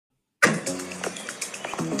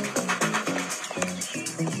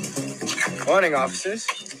Morning, officers.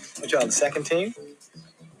 What y'all, the second team?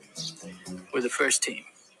 We're the first team.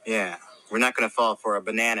 Yeah, we're not going to fall for a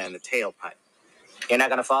banana in the tailpipe. You're not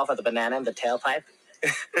going to fall for the banana in the tailpipe?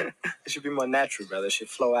 It should be more natural, brother. It should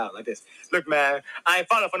flow out like this. Look, man, I ain't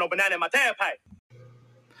falling for no banana in my tailpipe.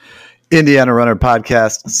 Indiana Runner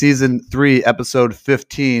Podcast, Season 3, Episode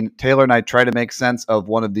 15. Taylor and I try to make sense of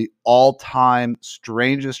one of the all-time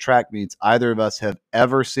strangest track meets either of us have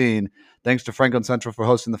ever seen. Thanks to Franklin Central for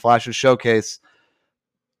hosting the Flashes Showcase.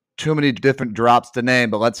 Too many different drops to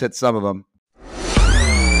name, but let's hit some of them.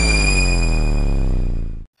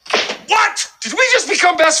 What? Did we just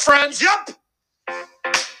become best friends? Yup.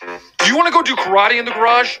 Do you want to go do karate in the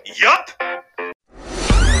garage? Yup.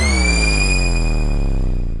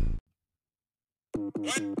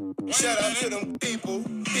 Shout out to them people.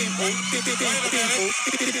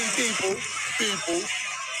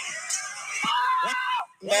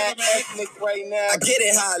 Mad ethnic right now. I get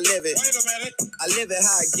it how I live it. Wait a minute. I live it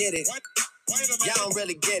how I get it. Wait a minute. Y'all don't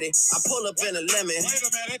really get it. I pull up in a lemon. Wait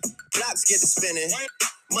a minute. Blocks get to spinning.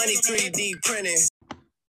 Money 3D printing.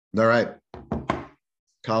 All right.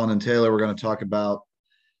 Colin and Taylor, we're going to talk about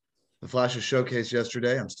the Flashes Showcase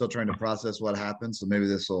yesterday. I'm still trying to process what happened, so maybe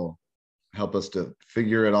this will help us to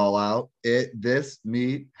figure it all out. This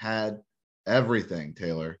meet had everything,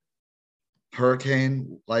 Taylor.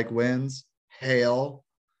 Hurricane-like winds, hail,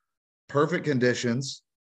 perfect conditions,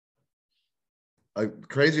 a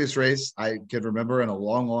craziest race I can remember in a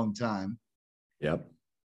long, long time. Yep.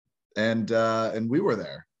 And we were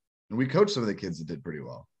there, and we coached some of the kids that did pretty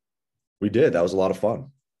well. We did. That was a lot of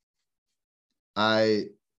fun.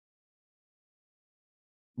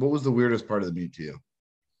 What was the weirdest part of the meet to you?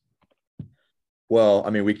 Well, I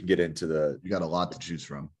mean, we can get into you got a lot to choose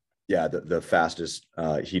from. Yeah, the fastest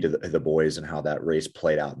heat of the boys and how that race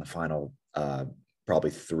played out in the final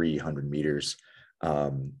probably 300 meters.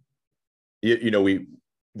 The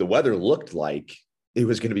weather looked like it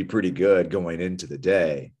was going to be pretty good going into the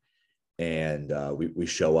day, and we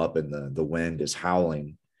show up and the wind is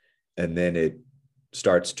howling, and then it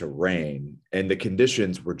starts to rain, and the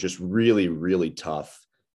conditions were just really, really tough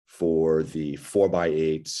for the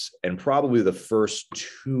 4x8s and probably the first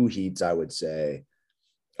two heats, I would say,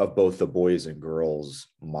 of both the boys and girls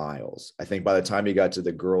miles. I think by the time you got to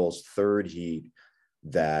the girls' third heat,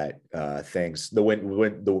 that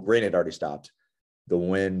the rain had already stopped. The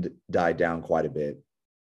wind died down quite a bit,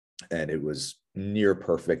 and it was near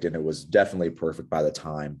perfect, and it was definitely perfect by the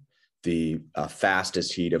time the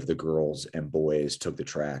fastest heat of the girls and boys took the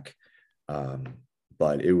track.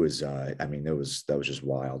 But it was, that was just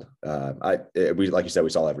wild. Like you said, we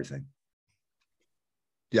saw everything.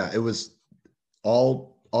 Yeah, it was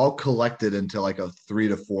all collected into like a 3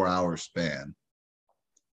 to 4 hour span.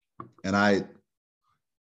 And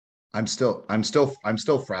I'm still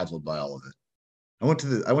frazzled by all of it. I went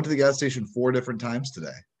to the gas station 4 different times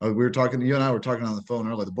today. You and I were talking on the phone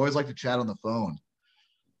earlier. The boys like to chat on the phone,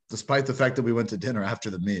 despite the fact that we went to dinner after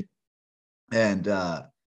the meet. And I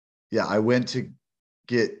went to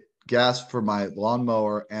get gas for my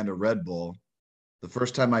lawnmower and a Red Bull. The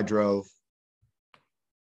first time I drove,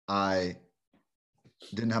 I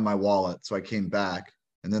didn't have my wallet, so I came back,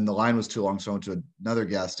 and then the line was too long, so I went to another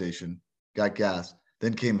gas station, got gas,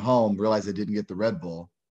 then came home, realized I didn't get the Red Bull.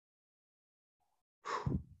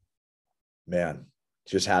 Man,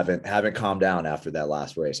 just haven't calmed down after that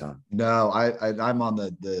last race, huh? No, I'm on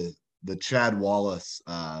the Chad Wallace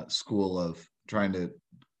school of trying to.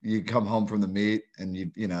 You come home from the meet and you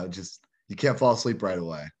can't fall asleep right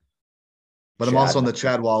away. But I'm also on the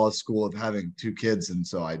Chad Wallace school of having 2 kids, and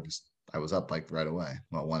so I was up like right away.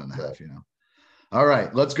 Well, 1.5, All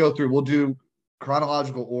right, let's go through. We'll do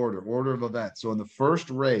chronological order of events. So in the first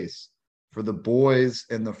race for the boys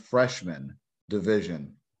in the freshman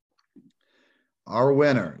division, our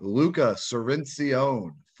winner, Luca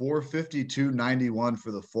Cirincione, 4:52.91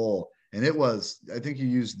 for the full. And it was, I think you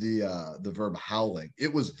used the verb howling.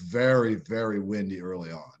 It was very, very windy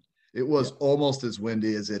early on. It was almost as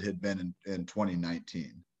windy as it had been in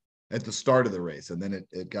 2019 at the start of the race. And then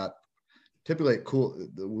it got typically cool.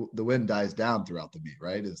 The wind dies down throughout the meet,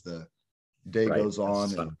 right? As the day goes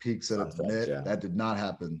on and peaks at the mid. Yeah. That did not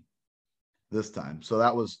happen this time. So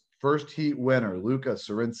that was first heat winner, Luca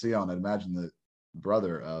Cirincione. I'd imagine the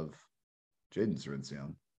brother of Jaden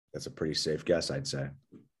Cirincione. That's a pretty safe guess, I'd say.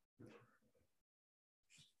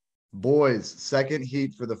 Boys, second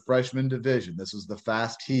heat for the freshman division. This is the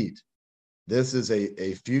fast heat. This is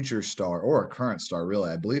a future star, or a current star, really.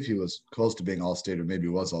 I believe he was close to being All-State, or maybe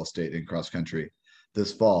was All-State in cross country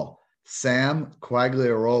this fall. Sam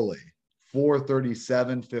Quagliaroli,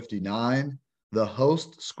 4:37.59. The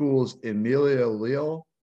host school's Emilio Leal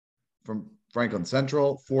from Franklin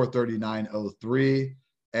Central, 4:39:03.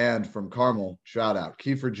 And from Carmel, shout out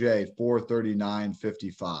Kiefer J,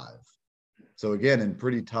 4:39:55. So again, in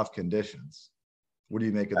pretty tough conditions. What do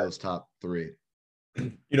you make of those top three?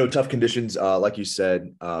 Tough conditions. Like you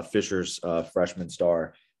said, Fisher's freshman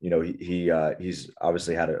star. He's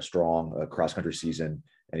obviously had a strong cross country season,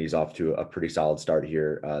 and he's off to a pretty solid start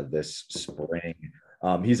here this spring.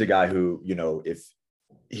 He's a guy who, if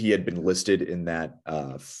he had been listed in that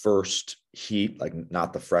first heat, like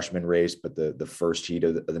not the freshman race, but the first heat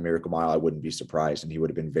of the Miracle Mile, I wouldn't be surprised, and he would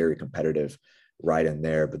have been very competitive right in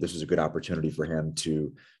there. But this was a good opportunity for him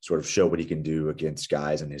to sort of show what he can do against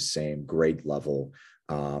guys in his same grade level,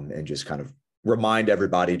 and just kind of remind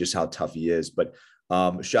everybody just how tough he is. But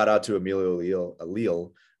shout out to Emilio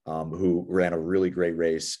Alil, who ran a really great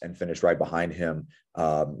race and finished right behind him.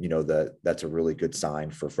 That's a really good sign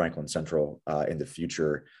for Franklin Central in the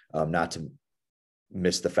future, not to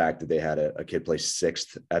miss the fact that they had a kid play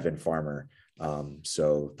sixth, Evan Farmer.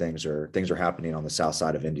 So things are happening on the south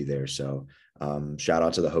side of Indy there. So shout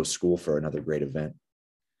out to the host school for another great event.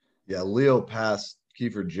 Yeah, Leo passed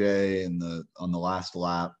Kiefer J on the last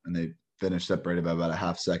lap, and they finished separated by about a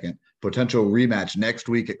half second. Potential rematch next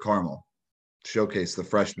week at Carmel Showcase, the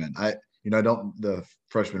freshman. The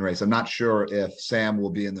freshman race. I'm not sure if Sam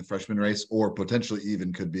will be in the freshman race or potentially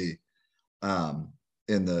even could be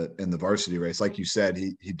in the varsity race. Like you said,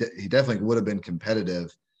 he definitely would have been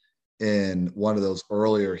competitive in one of those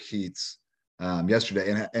earlier heats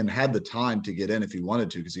yesterday, and had the time to get in if he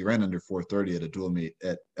wanted to, because he ran under 4:30 at a dual meet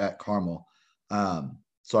at Carmel.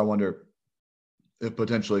 So I wonder if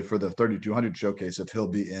potentially for the 3200 showcase, if he'll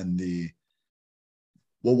be in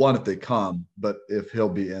if they come, but if he'll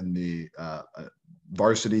be in the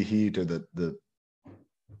varsity heat or the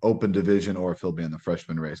open division, or if he'll be in the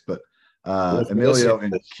freshman race. But Emilio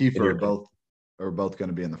and Kiefer are both going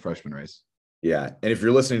to be in the freshman race. Yeah. And if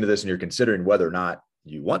you're listening to this and you're considering whether or not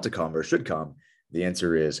you want to come or should come, the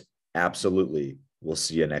answer is absolutely. We'll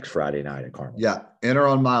see you next Friday night at Carmel. Yeah. Enter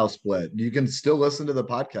on Mile Split. You can still listen to the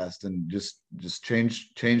podcast and just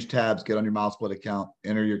change tabs, get on your Mile Split account,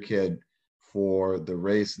 enter your kid for the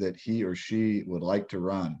race that he or she would like to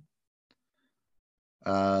run.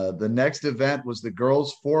 The next event was the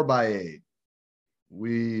girls 4x8.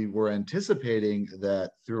 We were anticipating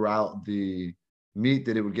that throughout the meet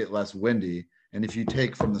that it would get less windy. And if you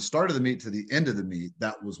take from the start of the meet to the end of the meet,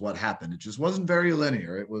 that was what happened. It just wasn't very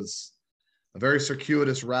linear. It was a very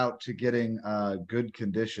circuitous route to getting good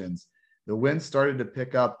conditions. The wind started to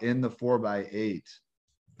pick up in the 4x8.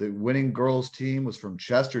 The winning girls team was from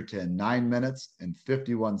Chesterton, 9 minutes and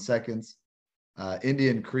 51 seconds.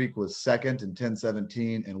 Indian Creek was second in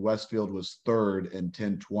 10:17, and Westfield was third in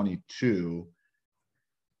 10:22.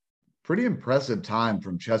 Pretty impressive time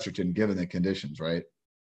from Chesterton given the conditions, right?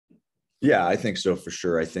 Yeah, I think so for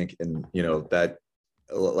sure. I think, and that,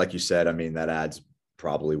 like you said, I mean, that adds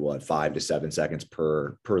probably 5 to 7 seconds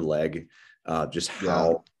per leg. Just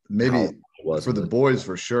how maybe how it was for the boys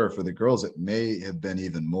for sure. For the girls, it may have been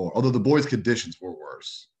even more. Although the boys' conditions were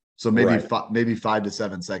worse, so maybe maybe 5 to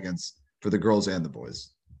 7 seconds for the girls and the boys.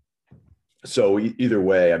 So either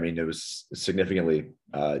way, I mean, it was significantly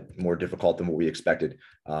more difficult than what we expected.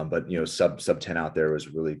 But sub 10 out there was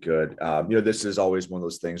really good. This is always one of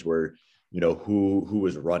those things where who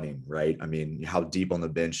is running, right? I mean, how deep on the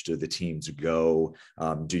bench do the teams go?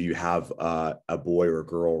 Do you have a boy or a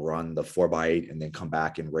girl run the 4x8 and then come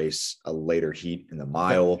back and race a later heat in the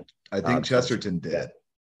mile? I think Chesterton did.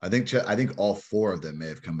 I think all four of them may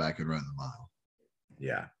have come back and run the mile.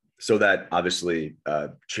 Yeah. So that obviously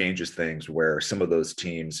changes things, where some of those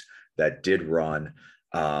teams that did run,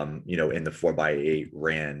 in the 4x8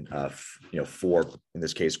 ran, four, in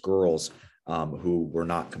this case, girls who were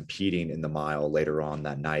not competing in the mile later on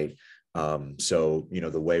that night. So,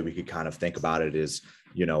 the way we could kind of think about it is,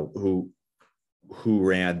 who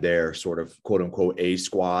ran their sort of quote unquote A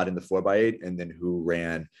squad in the 4x8, and then who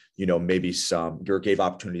ran, maybe gave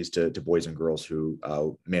opportunities to boys and girls who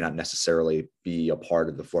may not necessarily be a part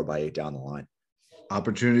of the 4x8 down the line.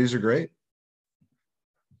 Opportunities are great.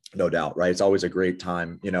 No doubt. Right. It's always a great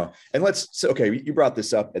time, and okay, you brought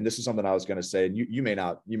this up, and this is something I was going to say, and you may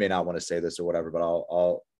not want to say this or whatever, but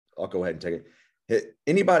I'll go ahead and take it.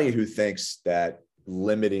 Anybody who thinks that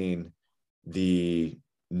limiting the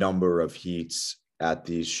number of heats at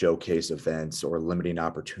these showcase events or limiting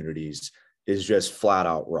opportunities is just flat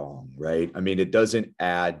out wrong, right? I mean, it doesn't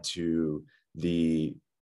add to the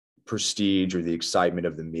prestige or the excitement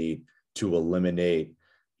of the meet to eliminate,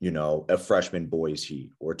 a freshman boys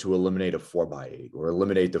heat, or to eliminate a 4x8, or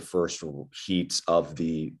eliminate the first heats of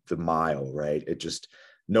the mile, right? It just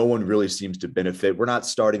no one really seems to benefit. We're not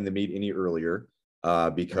starting the meet any earlier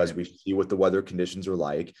because we see what the weather conditions are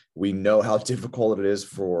like. We know how difficult it is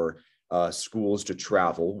for schools to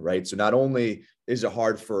travel, right? So not only is it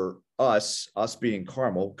hard for us being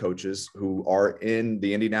Carmel coaches who are in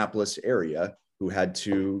the Indianapolis area, who had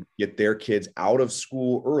to get their kids out of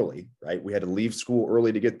school early, right? We had to leave school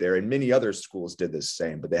early to get there. And many other schools did the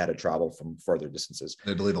same, but they had to travel from further distances.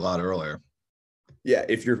 They had to leave a lot earlier. Yeah.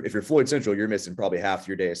 If you're Floyd Central, you're missing probably half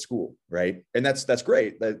your day of school, right? And that's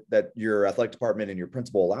great that your athletic department and your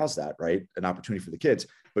principal allows that, right? An opportunity for the kids.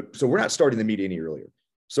 But so we're not starting the meet any earlier.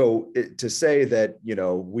 So to say that,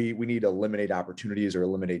 we need to eliminate opportunities or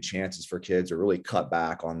eliminate chances for kids or really cut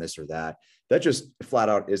back on this or that just flat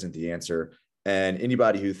out isn't the answer. And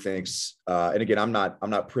anybody who thinks, and again, I'm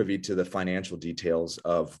not privy to the financial details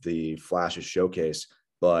of the Flashes Showcase,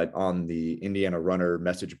 but on the Indiana Runner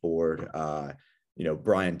message board,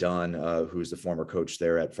 Brian Dunn, who's the former coach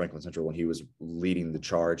there at Franklin Central when he was leading the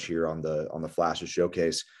charge here on the Flashes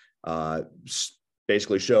Showcase,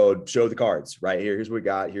 basically showed the cards right here. Here's what we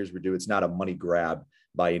got. Here's what we do. It's not a money grab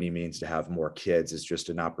by any means to have more kids. It's just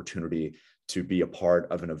an opportunity to be a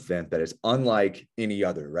part of an event that is unlike any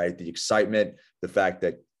other, right? The excitement, the fact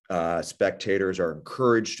that spectators are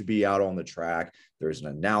encouraged to be out on the track. There's an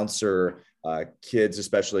announcer. Kids,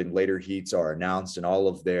 especially in later heats, are announced and all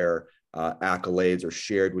of their accolades are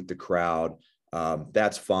shared with the crowd.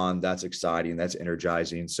 That's fun. That's exciting. That's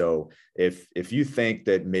energizing. So if you think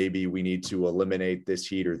that maybe we need to eliminate this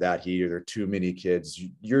heat or that heat, or there are too many kids,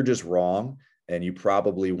 you're just wrong. And you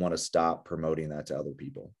probably want to stop promoting that to other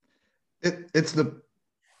people. It's the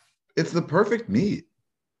perfect meet.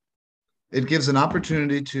 It gives an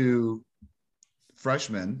opportunity to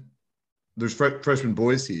freshmen. There's freshman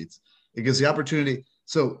boys heats. It gives the opportunity.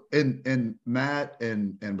 So and Matt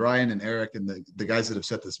and Brian and Eric and the guys that have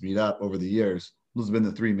set this meet up over the years, those have been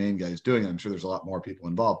the three main guys doing it. I'm sure there's a lot more people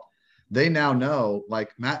involved. They now know,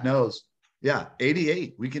 like Matt knows,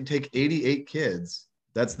 88. We can take 88 kids.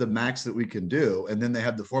 That's the max that we can do. And then they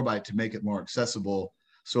have the 4x to make it more accessible.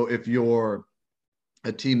 So if you're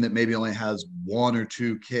a team that maybe only has one or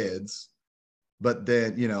two kids, but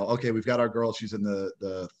then, okay, we've got our girl, she's in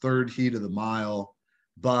the third heat of the mile,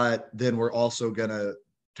 but then we're also going to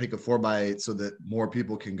take a 4x8 so that more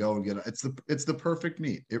people can go and get it. It's the perfect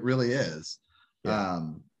meet. It really is. Yeah.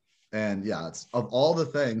 It's of all the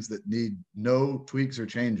things that need no tweaks or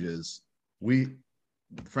changes.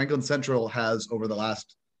 Franklin Central has, over the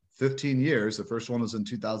last 15 years, the first one was in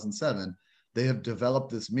 2007, they have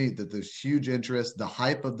developed this meet that there's huge interest, the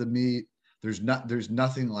hype of the meet. There's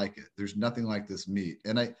nothing like it. There's nothing like this meet.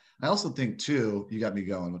 And I also think too, you got me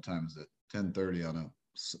going. What time is it? 10:30 on a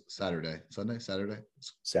Saturday.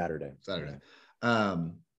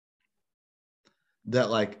 That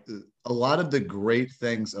like a lot of the great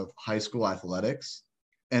things of high school athletics,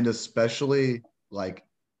 and especially like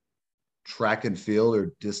track and field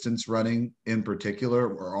or distance running in particular,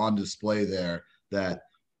 were on display there. That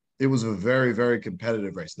it was a very, very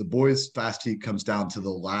competitive race. The boys' fast heat comes down to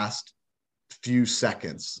the last few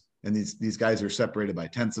seconds, and these guys are separated by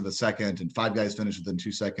tenths of a second, and 5 guys finish within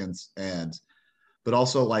 2 seconds. But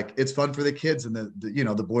also, like, it's fun for the kids, and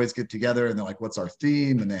the boys get together and they're like, what's our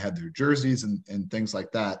theme? And they had their jerseys and things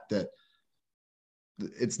like that. That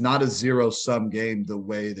it's not a zero-sum game the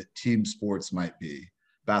way that team sports might be.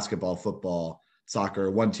 Basketball, football,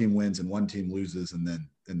 soccer, one team wins and one team loses, and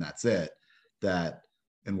that's it.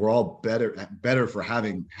 And we're all better for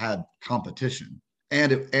having had competition,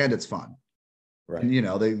 and it's fun. Right.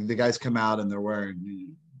 And, the guys come out and they're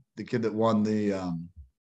wearing, the kid that won the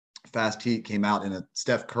fast heat came out in a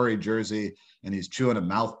Steph Curry jersey, and he's chewing a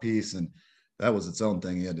mouthpiece, and that was its own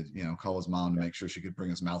thing. He had to, call his mom to make sure she could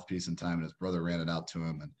bring his mouthpiece in time, and his brother ran it out to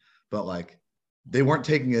him. But like, they weren't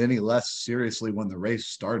taking it any less seriously when the race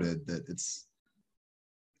started. That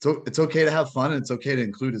it's okay to have fun, and it's okay to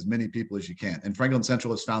include as many people as you can. And Franklin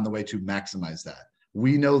Central has found the way to maximize that.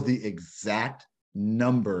 We know the exact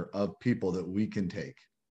number of people that we can take,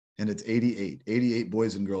 and it's 88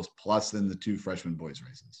 boys and girls, plus then the 2 freshman boys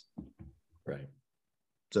races. Right.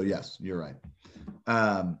 So yes, you're right.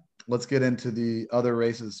 Let's get into the other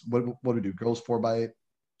races. What do we do? Girls 4x8.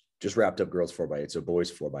 Just wrapped up girls 4x8. So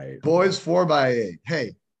boys 4x8. Boys 4x8.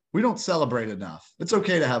 Hey, we don't celebrate enough. It's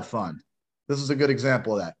okay to have fun. This is a good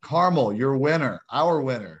example of that. Carmel, your winner, our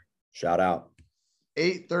winner. Shout out.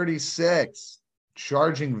 8:36,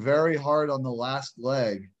 charging very hard on the last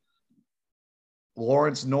leg.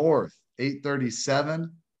 Lawrence North,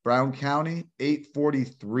 8:37. Brown County,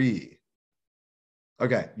 8:43.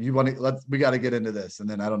 Okay, we got to get into this, and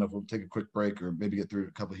then I don't know if we'll take a quick break or maybe get through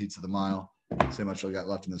a couple of heats of the mile. See how much I got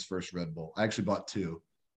left in this first Red Bull. I actually bought 2.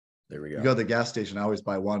 There we go. You go to the gas station, I always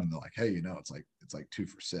buy one, and they're like, hey, it's like 2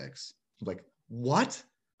 for $6. I'm like, what?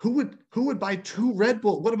 Who would buy 2 Red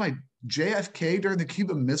Bull? What am I, JFK during the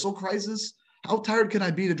Cuban Missile Crisis? How tired can I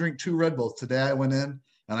be to drink 2 Red Bulls? Today I went in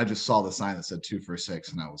and I just saw the sign that said 2 for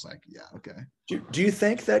 $6, and I was like, yeah, okay. Do you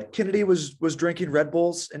think that Kennedy was drinking Red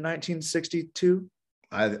Bulls in 1962?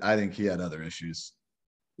 I think he had other issues.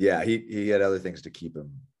 Yeah, he had other things to keep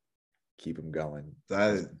him going.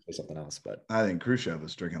 Something else, but I think Khrushchev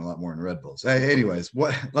was drinking a lot more than Red Bulls. Hey, anyways,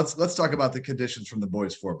 let's talk about the conditions from the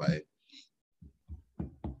boys 4x8.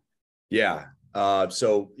 Yeah.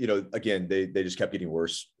 So, again, they just kept getting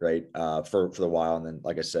worse, right? For the while. And then,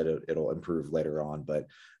 like I said, it'll improve later on, but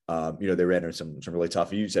they ran into some really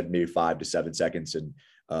tough, you said maybe 5 to 7 seconds. And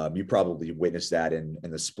you probably witnessed that in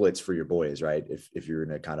the splits for your boys, right? If you're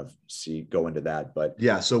going to kind of go into that, but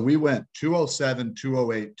yeah. So we went 207,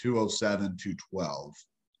 208, 207, 212.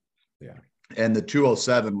 Yeah. And the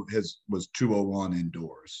 207 was 201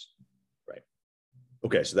 indoors.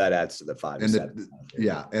 Okay, so that adds to the 5 and to 7.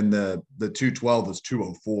 Yeah, and the 212 was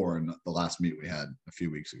 204 in the last meet we had a few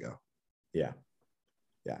weeks ago. Yeah.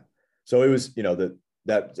 So it was,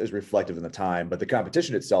 that is reflective in the time, but the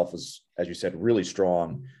competition itself was, as you said, really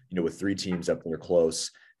strong. With 3 teams up there close,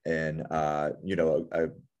 and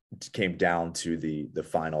came down to the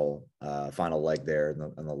final leg there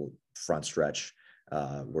in the front stretch,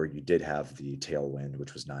 where you did have the tailwind,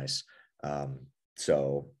 which was nice.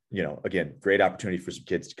 So, again, great opportunity for some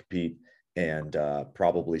kids to compete, and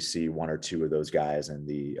probably see 1 or 2 of those guys in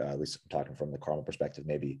the, at least I'm talking from the Carmel perspective,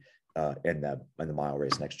 maybe in the mile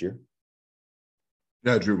race next year.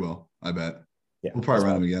 Yeah, Drew will, I bet. Yeah, we'll probably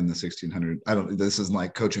run him again in the 1600. This isn't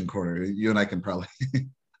like coaching corner. You and I can probably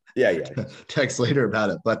text later about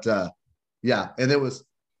it. But yeah, and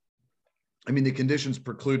the conditions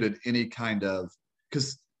precluded any kind of,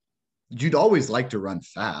 because you'd always like to run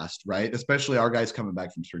fast, right? Especially our guys coming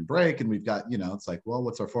back from spring break. And we've got, it's like, well,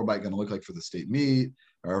 what's our 4x going to look like for the state meet?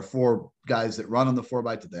 Our 4 guys that run on the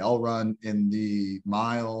 4x, did they all run in the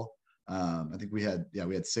mile? I think we had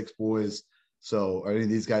 6 boys. So are any of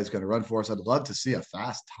these guys going to run for us? I'd love to see a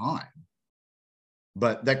fast time,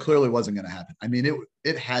 but that clearly wasn't going to happen.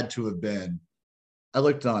 It had to have been, I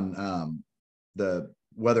looked on the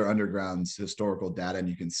Weather Underground's historical data, and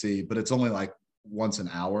you can see, but it's only like once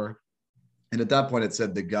an hour. And at that point, it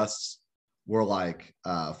said the gusts were like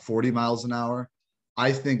 40 miles an hour.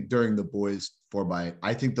 I think during the boys 4x,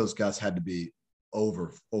 I think those gusts had to be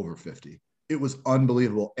over 50. It was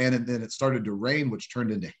unbelievable. And then it started to rain, which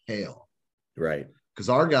turned into hail. Right. Because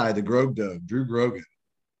our guy, the Grog Dog, Drew Grogan,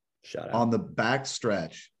 shout out, on the back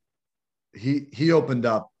stretch, he opened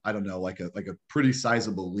up, I don't know, like a pretty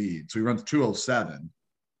sizable lead. So he runs 207,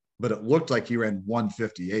 but it looked like he ran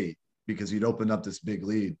 158 because he'd opened up this big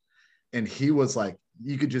lead. And he was like,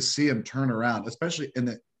 you could just see him turn around, especially in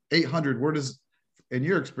the 800. In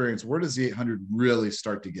your experience, where does the 800 really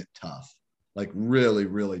start to get tough? Like really,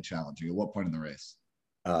 really challenging? At what point in the race?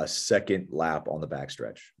 Second lap on the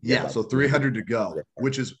backstretch. Yeah, so 300 to go,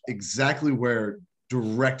 which is exactly where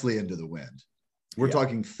directly into the wind. We're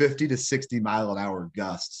talking 50 to 60 mile an hour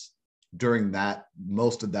gusts during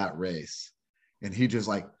most of that race. And he just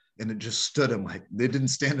and it just stood him, like they didn't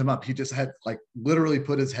stand him up. He just had literally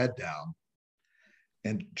put his head down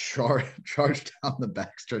and charged down the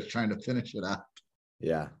backstretch trying to finish it out.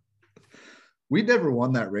 Yeah. We'd never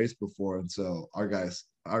won that race before. And so our guys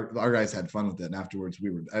had fun with it. And afterwards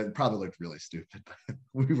it probably looked really stupid, but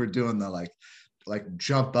we were doing the like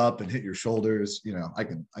jump up and hit your shoulders. I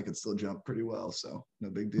can still jump pretty well. So no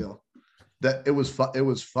big deal. That it was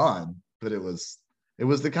fun, but it was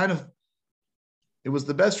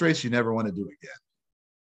the best race you never want to do again.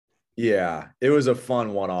 Yeah, it was a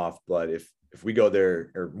fun one-off, but if we go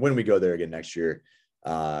there, or when we go there again next year,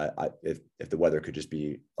 if the weather could just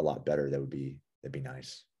be a lot better, that'd be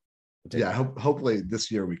nice. Yeah, hopefully this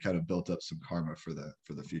year we kind of built up some karma for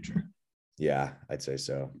the future. Yeah, I'd say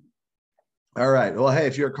so. All right. Well, hey,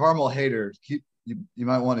 if you're a Carmel hater, you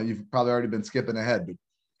might want to. You've probably already been skipping ahead, but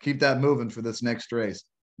keep that moving for this next race.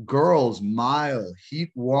 Girls mile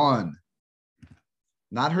heat 1.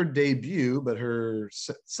 Not her debut, but her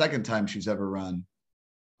second time she's ever run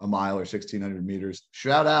a mile or 1,600 meters.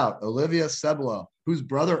 Shout out Olivia Cebalo, whose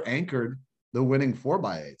brother anchored the winning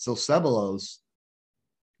 4x8. So Cebalo's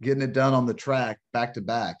getting it done on the track back to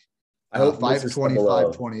back. I hope 5:20,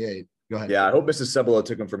 5:28. Go ahead. Yeah, I hope Mrs. Cebalo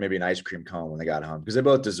took them for maybe an ice cream cone when they got home, because they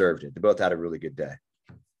both deserved it. They both had a really good day.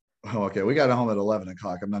 Oh, okay. We got home at 11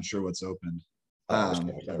 o'clock. I'm not sure what's open.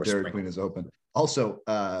 Dairy Queen is open. Also,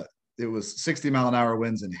 it was 60 mile an hour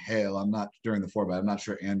winds and hail. I'm not during the 4x. I'm not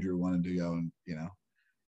sure Andrew wanted to go and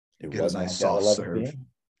it get was a nice soft serve.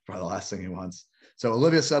 Probably the last thing he wants. So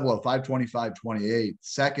Olivia Seblo, 5:25.28.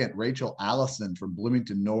 Second, Rachel Allison from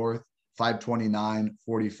Bloomington North,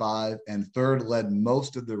 5:29.45. And third led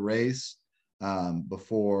most of the race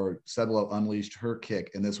before Seblo unleashed her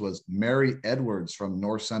kick. And this was Mary Edwards from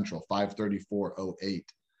North Central, 5:34.08.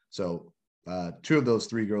 So two of those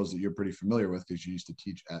three girls that you're pretty familiar with because you used to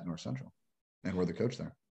teach at North Central and were the coach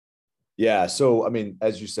there. Yeah. So, I mean,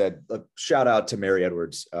 as you said, shout out to Mary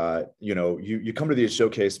Edwards. You come to these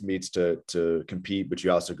showcase meets to compete, but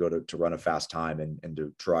you also go to run a fast time and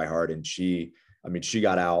to try hard. And she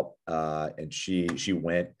got out and she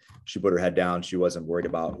went, she put her head down. She wasn't worried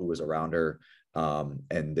about who was around her.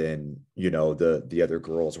 And then, the other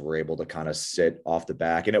girls were able to kind of sit off the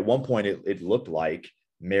back. And at one point it looked like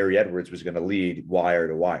Mary Edwards was going to lead wire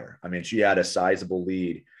to wire. I mean, she had a sizable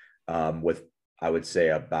lead with, I would say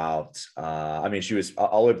about, she was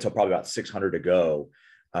all up to probably about 600 to go.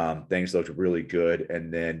 Things looked really good.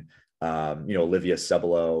 And then, Olivia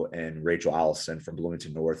Sebelo and Rachel Allison from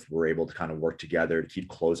Bloomington North were able to kind of work together to keep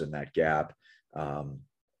closing that gap. And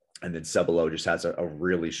then Sebelo just has a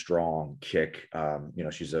really strong kick.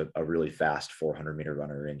 She's a really fast 400-meter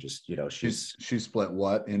runner, and just, she split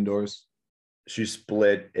what indoors? She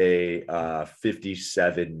split a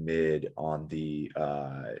 57 mid on the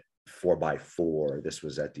 4x4. This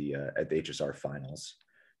was at the HSR finals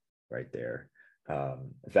right there.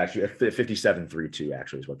 In fact, 57.32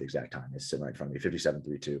 actually is what the exact time is, sitting right in front of me,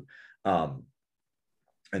 57.32.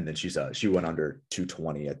 And then she went under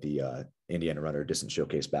 220 at the Indiana Runner Distance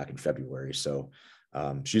Showcase back in February. So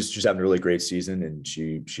she's having a really great season, and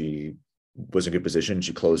she was in good position.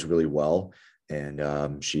 She closed really well,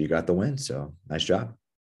 and she got the win. So nice job.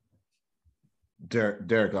 Derek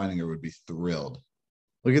Leininger would be thrilled.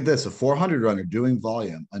 Look at this, a 400 runner doing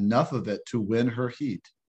volume, enough of it to win her heat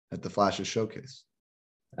at the Flashes Showcase.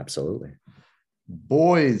 Absolutely.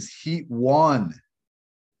 Boys Heat 1.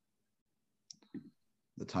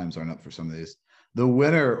 The times aren't up for some of these. The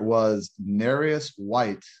winner was Nereus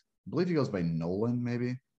White. I believe he goes by Nolan, maybe.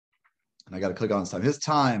 And I got to click on his time. His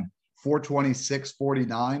time,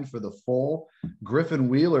 4:26.49 for the full. Griffin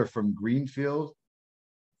Wheeler from Greenfield.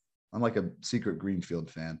 I'm like a secret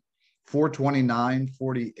Greenfield fan.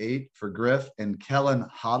 4:29.48 for Griff. And Kellen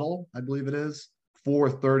Hoddle, I believe it is,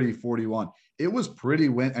 4:30.41. It was pretty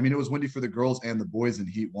windy. I mean, it was windy for the girls and the boys in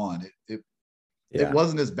Heat 1. It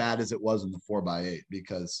wasn't as bad as it was in the 4x8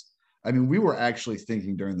 because, I mean, we were actually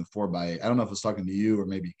thinking during the 4x8, I don't know if I was talking to you or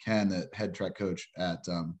maybe Ken, the head track coach at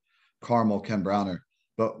Carmel, Ken Browner,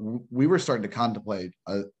 but we were starting to contemplate,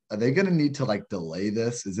 are they going to need to like delay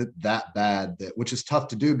this? Is it that bad? Which is tough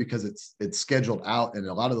to do because it's scheduled out and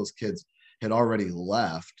a lot of those kids had already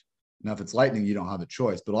left. Now, if it's lightning, you don't have a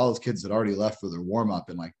choice, but all those kids had already left for their warm up,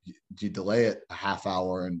 and like, do you delay it a half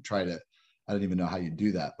hour and try to, I don't even know how you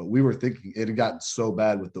do that, but we were thinking it had gotten so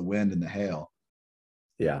bad with the wind and the hail.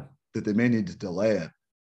 Yeah. That they may need to delay it.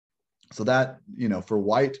 So that, for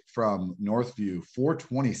White from Northview,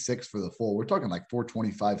 4:26 for the full. We're talking like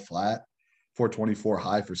 4:25 flat, 4:24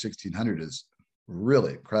 high for 1600 is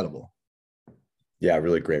really incredible. Yeah,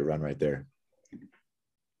 really great run right there.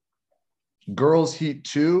 Girls Heat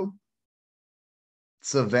 2,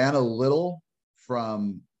 Savannah Little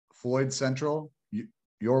from Floyd Central,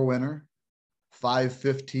 your winner,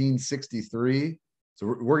 5:15.63. So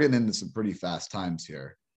we're getting into some pretty fast times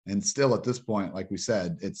here. And still at this point, like we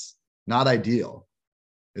said, it's not ideal.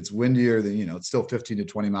 It's windier than, it's still 15 to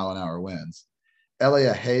 20 mile an hour winds.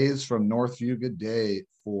 Elia Hayes from Northview, good day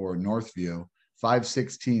for Northview,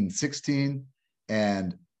 5:16.16.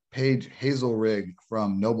 And Paige Hazelrig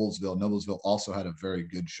from Noblesville. Noblesville also had a very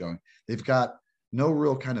good showing. They've got no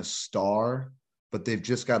real kind of star, but they've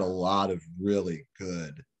just got a lot of really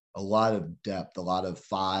good, a lot of depth, a lot of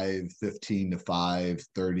 5:15 to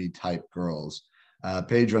 5:30 type girls.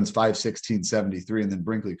 Paige runs 5:16.73, and then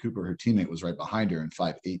Brinkley Cooper, her teammate, was right behind her in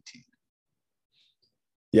 5:18.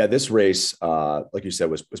 Yeah, this race, like you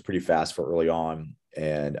said, was pretty fast for early on,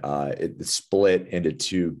 and it split into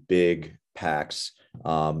two big packs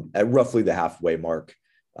at roughly the halfway mark,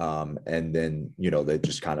 and then they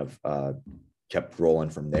just kind of kept rolling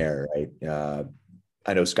from there. Right,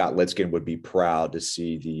 I know Scott Litzkin would be proud to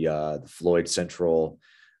see the Floyd Central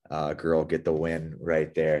girl get the win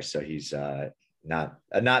right there. So he's not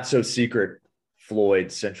so secret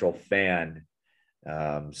Floyd Central fan.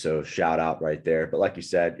 So shout out right there. But like you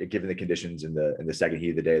said, given the conditions in the second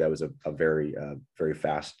heat of the day, that was a very very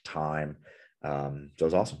fast time. So it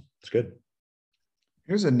was awesome. It's good.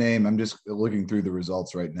 Here's a name. I'm just looking through the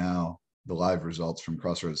results right now, the live results from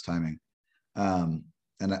Crossroads Timing. And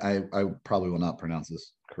I probably will not pronounce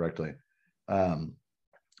this correctly.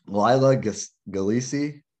 Lila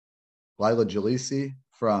Galisi Lila Jalisi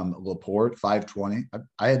from LaPorte, 520.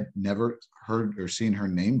 I had never heard or seen her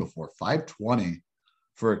name before. 520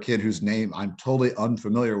 for a kid whose name I'm totally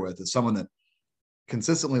unfamiliar with, is someone that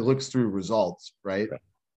consistently looks through results, right?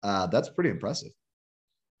 That's pretty impressive.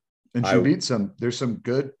 And she beat there's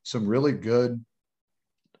some really good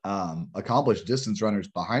accomplished distance runners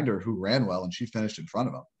behind her who ran well, and she finished in front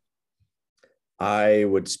of them. I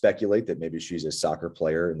would speculate that maybe she's a soccer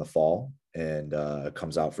player in the fall and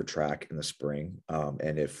comes out for track in the spring.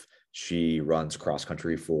 And if she runs cross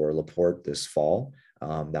country for LaPorte this fall,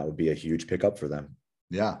 that would be a huge pickup for them.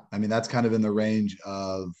 Yeah. I mean, that's kind of in the range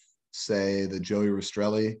of, say, the Joey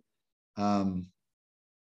Rastrelli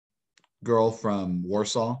girl from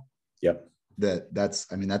Warsaw. Yep. That's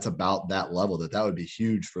about that level. That would be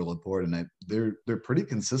huge for LaPorte, and they're pretty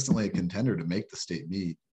consistently a contender to make the state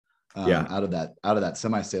meet. Out of that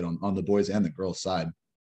semi-state on the boys and the girls side.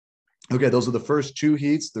 Okay, those are the first two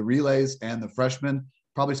heats, the relays and the freshmen.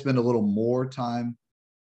 Probably spend a little more time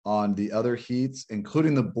on the other heats,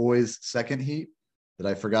 including the boys' second heat that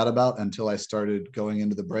I forgot about until I started going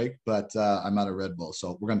into the break. But I'm out of Red Bull,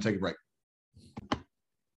 so we're going to take a break.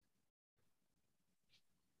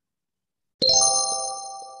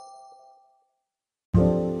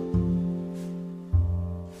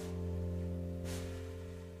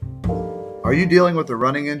 Are you dealing with a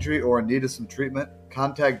running injury or in need of some treatment?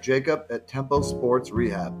 Contact Jacob at Tempo Sports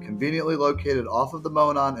Rehab, conveniently located off of the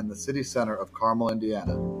Monon in the city center of Carmel,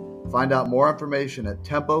 Indiana. Find out more information at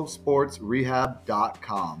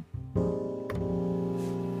temposportsrehab.com.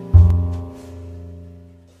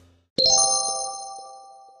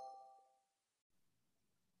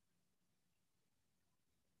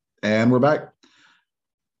 And we're back.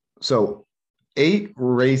 So 8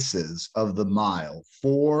 races of the mile,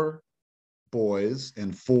 4 boys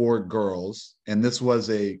and 4 girls, and this was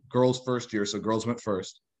a girls' first year, so girls went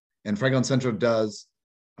first. And Franklin Central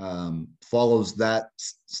follows that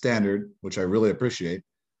standard, which I really appreciate.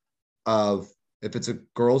 Of if it's a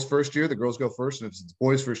girls' first year, the girls go first, and if it's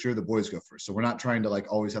boys' first year, the boys go first. So we're not trying to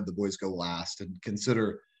always have the boys go last and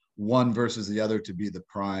consider one versus the other to be the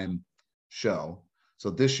prime show. So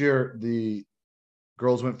this year the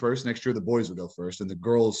girls went first. Next year the boys will go first, and the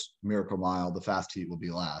girls' Miracle Mile, the fast heat, will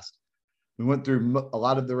be last. We went through a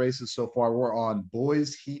lot of the races so far. We're on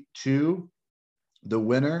boys heat 2. The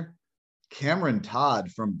winner, Cameron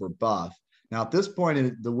Todd from Brebeuf. Now, at this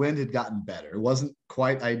point, the wind had gotten better. It wasn't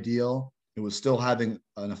quite ideal. It was still having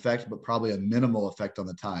an effect, but probably a minimal effect on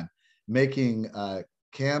the time, making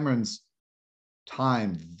Cameron's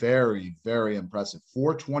time very, very impressive.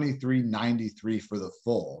 4:23.93 for the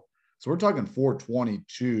full. So we're talking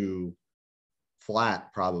 4:22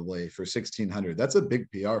 flat probably for 1,600. That's a big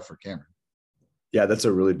PR for Cameron. Yeah, that's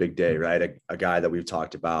a really big day, right? A guy that we've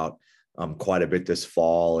talked about quite a bit this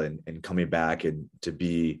fall, and coming back and to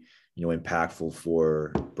be, impactful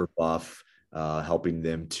for Brebeuf, helping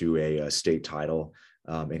them to a state title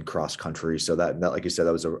in cross country. So that, like you said,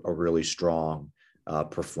 that was a really strong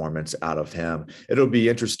performance out of him. It'll be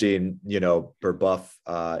interesting. Brebeuf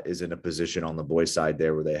is in a position on the boys' side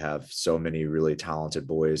there where they have so many really talented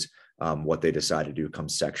boys. What they decide to do come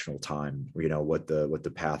sectional time, what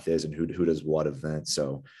the path is and who does what event.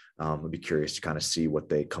 So I'll be curious to kind of see what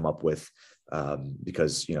they come up with,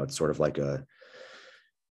 because, it's sort of like a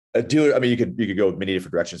dealer. I mean, you could go many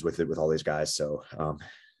different directions with it with all these guys. So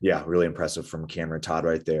yeah, really impressive from Cameron Todd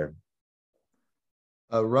right there.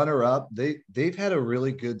 Runner up, they've had a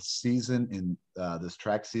really good season in this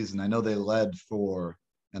track season. I know they led for,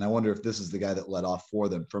 and I wonder if this is the guy that led off for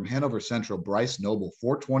them, from Hanover Central, Bryce Noble,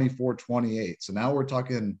 4:24.28. So now we're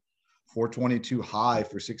talking 4:22 high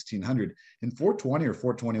for 1,600, and 4:20 or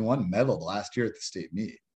 4:21 medaled last year at the state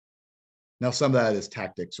meet. Now some of that is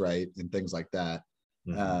tactics, right, and things like that.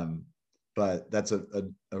 Mm-hmm. But that's a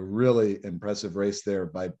really impressive race there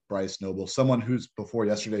by Bryce Noble, someone who's before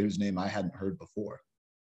yesterday whose name I hadn't heard before.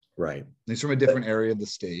 Right. He's from a different area of the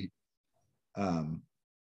state. A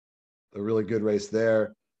really good race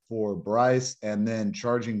there for Bryce, and then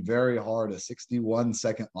charging very hard, a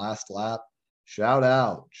 61-second last lap. Shout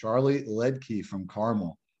out Charlie Ledke from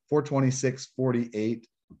Carmel, 4:26.48.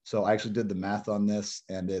 So I actually did the math on this,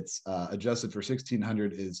 and it's adjusted for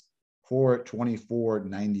 1,600 is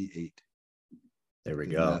 4:24.98. There we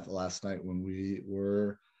go. Last night when we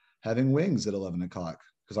were having wings at 11 o'clock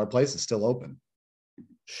because our place is still open.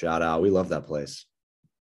 Shout out. We love that place.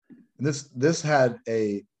 And this had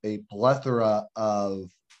a plethora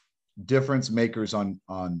of difference makers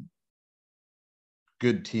on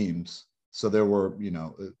good teams. So there were,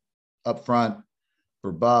 up front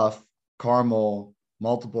for Buff, Carmel,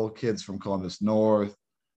 multiple kids from Columbus North,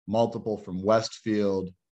 multiple from Westfield,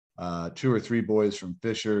 2 or 3 boys from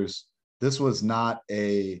Fishers. This was not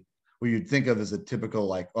what you'd think of as a typical,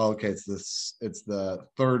 like, oh, okay, it's the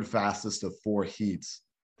third fastest of 4 heats.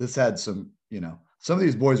 This had some, some of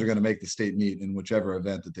these boys are going to make the state meet in whichever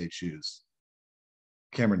event that they choose.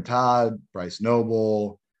 Cameron Todd, Bryce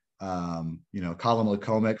Noble, Colin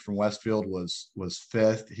McCormick from Westfield was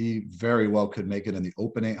 5th. He very well could make it in the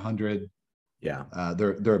open 800. Yeah.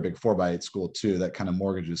 They're a big 4x8 school too. That kind of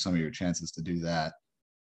mortgages some of your chances to do that.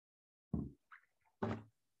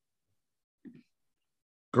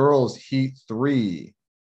 Girls heat 3.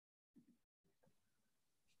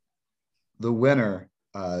 The winner,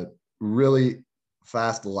 really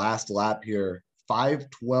fast last lap here,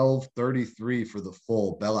 5:12:33 for the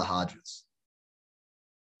full, Bella Hodges.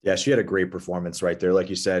 Yeah, she had a great performance right there. Like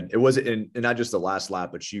you said, it wasn't in not just the last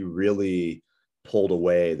lap, but she really pulled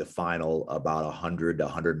away the final about 100 to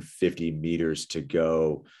 150 meters to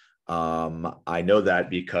go. I know that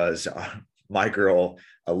because my girl,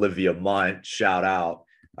 Olivia Munt, shout out,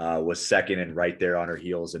 was second and right there on her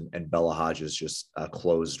heels. And Bella Hodges just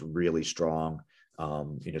closed really strong.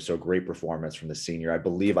 So great performance from the senior. I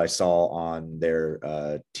believe I saw on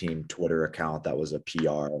their team Twitter account that was a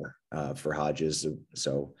PR for Hodges.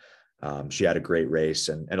 So she had a great race,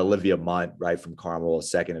 and Olivia Munt, right, from Carmel,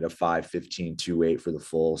 second at a 5:15:28 for the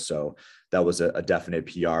full. So that was a definite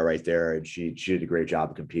PR right there. And she did a great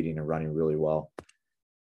job of competing and running really well.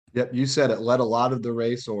 Yep. You said it, led a lot of the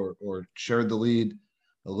race or shared the lead.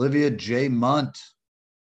 Olivia J. Munt,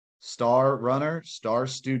 star runner, star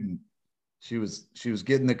student. She was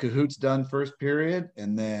getting the cahoots done first period,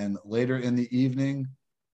 and then later in the evening,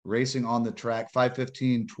 racing on the track,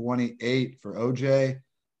 5:15:28 for OJ.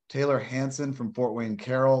 Taylor Hansen from Fort Wayne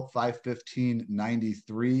Carroll,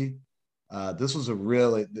 5:15:93. This was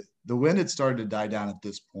the wind had started to die down at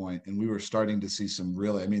this point, and we were starting to see some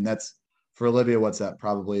that's for Olivia. What's that?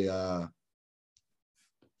 Probably,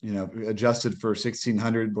 adjusted for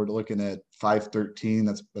 1600, we're looking at 5:13.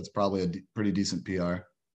 That's probably a pretty decent PR.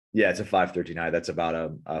 Yeah, it's a 5:39. That's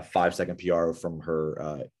about a 5-second PR from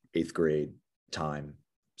her 8th grade time.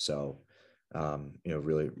 So,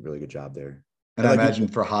 really, really good job there. And I imagine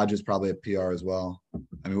for Hodges, probably a PR as well.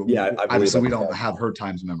 I mean, yeah, obviously we don't have her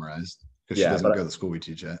times memorized because she doesn't go to the school we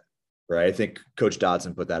teach at. Right. I think Coach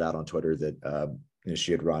Dodson put that out on Twitter that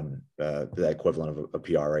she had run the equivalent of a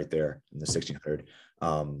PR right there in the 1600.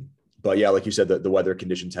 But yeah, like you said, the weather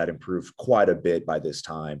conditions had improved quite a bit by this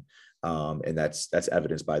time. And that's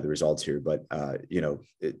evidenced by the results here. But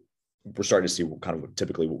we're starting to see kind of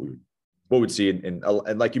typically what we'd see, and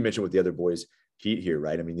like you mentioned with the other boys heat here,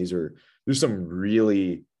 right? I mean, there's some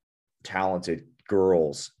really talented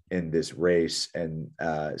girls in this race, and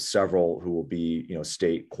several who will be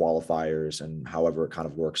state qualifiers, and however it kind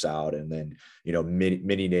of works out, and then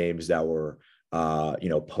many names that were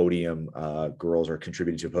podium girls or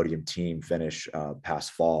contributing to a podium team finish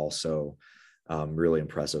past fall. So really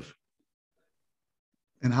impressive.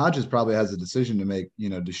 And Hodges probably has a decision to make.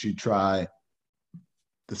 Does she try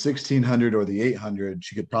the 1600 or the 800?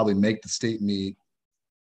 She could probably make the state meet,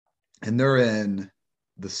 and they're in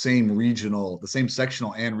the same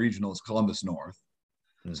sectional and regional as Columbus North.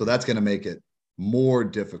 Mm-hmm. So that's going to make it more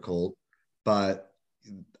difficult. But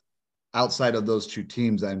outside of those 2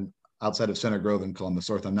 teams, I'm outside of Center Grove and Columbus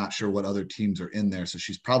North, I'm not sure what other teams are in there. So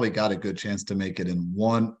she's probably got a good chance to make it in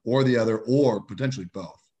one or the other, or potentially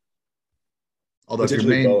both. Although if your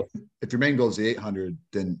main goal is the 800,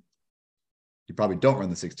 then you probably don't run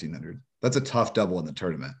the 1600. That's a tough double in the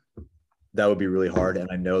tournament. That would be really hard. And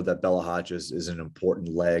I know that Bella Hodges is an important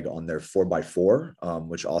leg on their 4x4,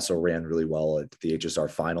 which also ran really well at the HSR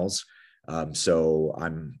finals. So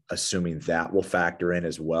I'm assuming that will factor in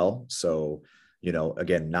as well. So,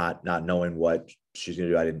 again, not knowing what she's going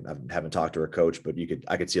to do. I haven't talked to her coach, but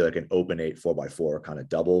I could see like an open 8 4x4 kind of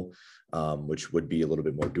double, which would be a little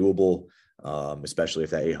bit more doable. Especially if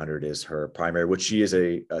that 800 is her primary, which she is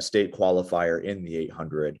a state qualifier in the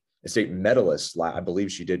 800, a state medalist. I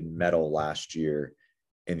believe she did medal last year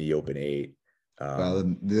in the open 8.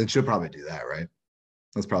 Well, then she'll probably do that, right?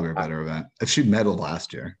 That's probably a better event. If she medaled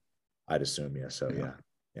last year, I'd assume, yeah. So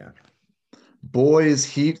yeah. Boys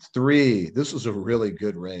heat 3. This was a really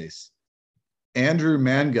good race. Andrew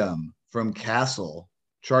Mangum from Castle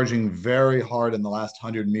charging very hard in the last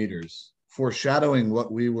 100 meters. Foreshadowing what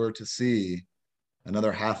we were to see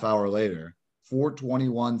another half hour later,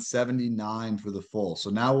 4:21:79 for the full. So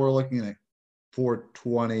now we're looking at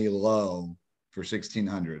 4:20 low for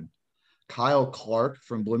 1600. Kyle Clark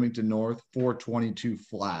from Bloomington North, 4:22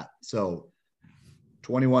 flat. So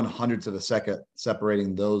 21 hundredths of a second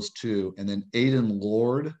separating those 2. And then Aiden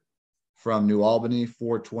Lord from New Albany,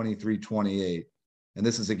 4:23:28. And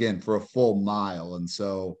this is, again, for a full mile. And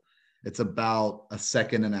so it's about a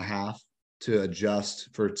second and a half to adjust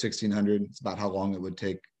for 1,600. It's about how long it would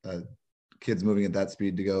take kids moving at that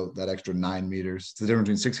speed to go that extra 9 meters. It's the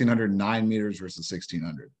difference between 1,600 and 9 meters versus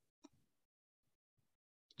 1,600.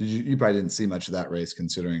 You probably didn't see much of that race,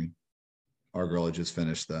 considering our girl had just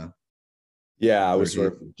finished the. Yeah, I was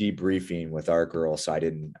sort of debriefing with our girl, so I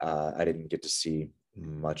didn't get to see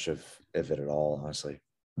much of it at all, honestly.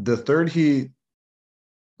 The third heat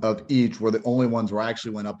of each were the only ones where I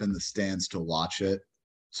actually went up in the stands to watch it.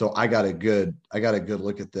 So I got a good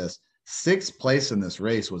look at this. Sixth place in this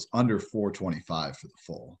race was under 4:25 for the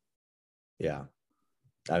full. Yeah.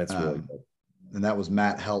 That's really good. And that was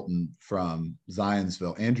Matt Helton from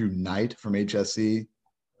Zionsville. Andrew Knight from HSE,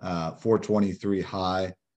 4:23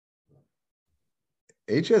 high.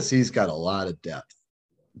 HSE's got a lot of depth.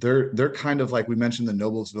 They're kind of like, we mentioned the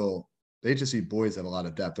Noblesville, the HSE boys have a lot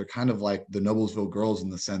of depth. They're kind of like the Noblesville girls in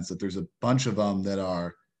the sense that there's a bunch of them that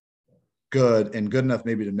are good and good enough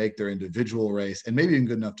maybe to make their individual race and maybe even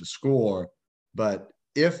good enough to score. But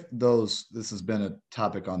if this has been a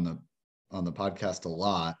topic on the podcast a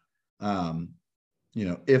lot,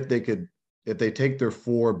 if they take their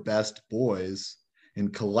 4 best boys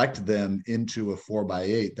and collect them into a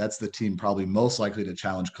 4x8, that's the team probably most likely to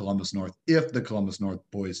challenge Columbus North if the Columbus North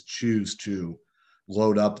boys choose to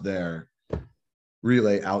load up their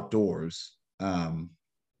relay outdoors.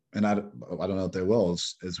 And I don't know if they will,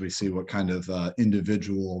 as we see what kind of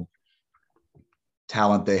individual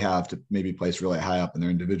talent they have to maybe place really high up in their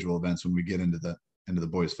individual events when we get into the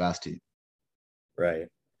boys fast heat. Right.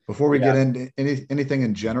 Before we get into anything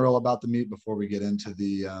in general about the meet, before we get into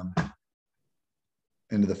the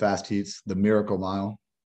fast heats, the Miracle Mile.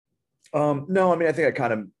 No, I mean, I think I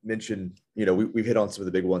kind of mentioned, we've hit on some of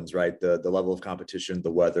the big ones, right? The level of competition,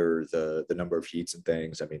 the weather, the number of heats and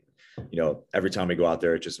things. I mean, every time we go out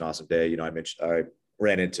there, it's just an awesome day. I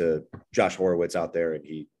ran into Josh Horowitz out there, and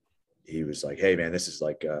he was like, "Hey man, this is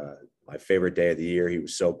like my favorite day of the year." He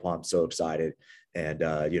was so pumped, so excited. And,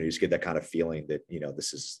 you just get that kind of feeling that,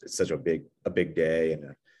 it's such a big day and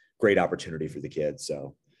a great opportunity for the kids.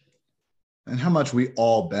 So. And how much we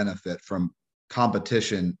all benefit from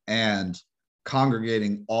competition and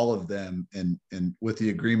congregating all of them and with the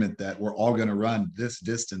agreement that we're all going to run this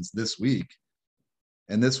distance this week.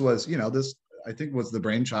 And this was, this I think was the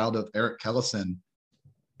brainchild of Eric Kellison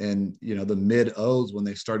in, the mid O's when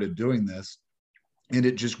they started doing this. And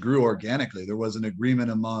it just grew organically. There was an agreement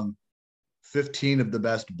among 15 of the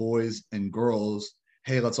best boys and girls.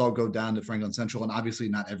 Hey, let's all go down to Franklin Central. And obviously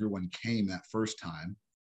not everyone came that first time.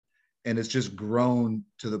 And it's just grown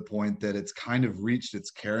to the point that it's kind of reached its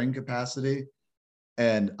carrying capacity.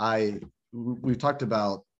 And we've talked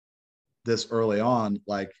about this early on,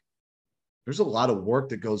 like there's a lot of work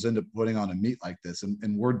that goes into putting on a meet like this.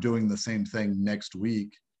 And we're doing the same thing next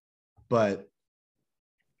week, but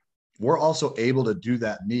we're also able to do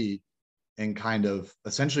that meet and kind of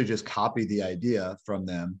essentially just copy the idea from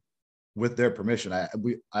them with their permission. I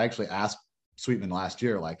actually asked Sweetman last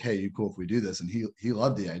year, like, "Hey, you cool if we do this?" And he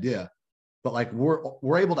loved the idea. But like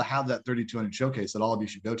we're able to have that 3,200 showcase that all of you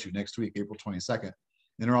should go to next week, April 22nd,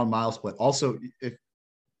 in our own mile split. Also,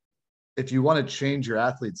 if you want to change your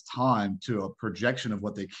athlete's time to a projection of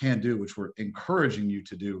what they can do, which we're encouraging you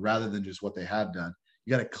to do rather than just what they have done,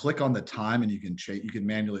 you got to click on the time and you can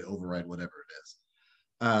manually override whatever it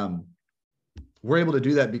is. We're able to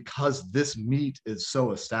do that because this meet is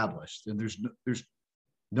so established, and there's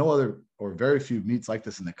no other or very few meets like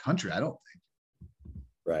this in the country, I don't think.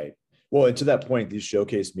 Right. Well, and to that point, these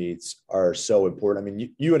showcase meets are so important. I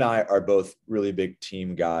mean, you and I are both really big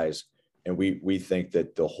team guys, and we think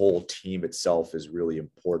that the whole team itself is really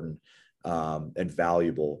important and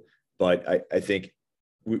valuable. But I think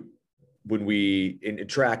when we in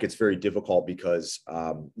track, it's very difficult because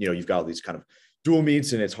you've got all these kind of dual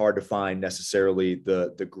meets, and it's hard to find necessarily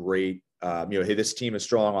the great. Hey, this team is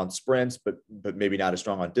strong on sprints, but maybe not as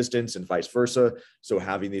strong on distance, and vice versa. So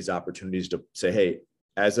having these opportunities to say, hey,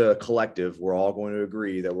 as a collective, we're all going to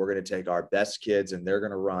agree that we're going to take our best kids and they're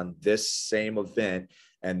going to run this same event.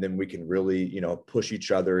 And then we can really, push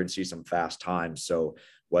each other and see some fast times. So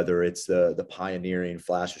whether it's the pioneering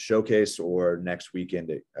Flash Showcase or next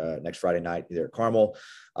weekend, next Friday night, either at Carmel,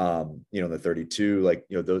 the 32, like,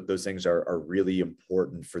 those things are really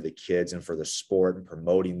important for the kids and for the sport and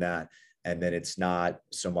promoting that. And then it's not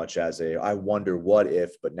so much as I wonder what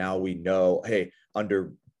if, but now we know, hey,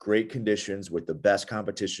 under great conditions with the best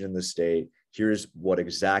competition in the state, here's what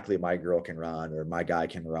exactly my girl can run or my guy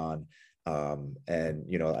can run. I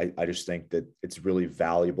just think that it's really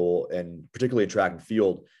valuable, and particularly in track and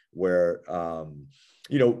field where,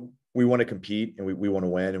 we want to compete and we want to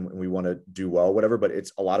win and we want to do well, whatever, but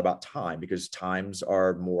it's a lot about time because times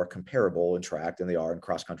are more comparable in track than they are in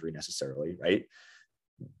cross country necessarily. Right.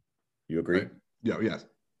 You agree? Right. Yeah. Yes.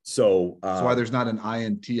 So that's why there's not an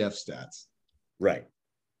INTF stats. Right.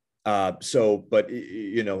 But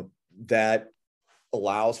you know, that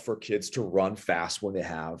allows for kids to run fast when they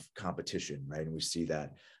have competition. Right. And we see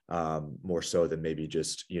that more so than maybe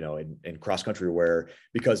just, you know, in cross country where,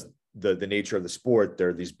 because the nature of the sport, there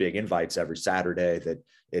are these big invites every Saturday that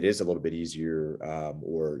it is a little bit easier,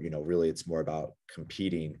 or, you know, really it's more about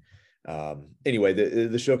competing. Anyway,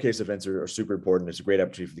 the showcase events are super important. It's a great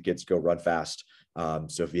opportunity for the kids to go run fast.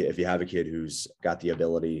 So if you have a kid who's got the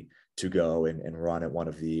ability to go and run at one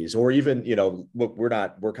of these, or even, you know, look, we're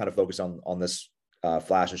kind of focused on this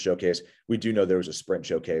flash and showcase. We do know there was a sprint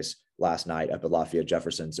showcase last night up at Lafayette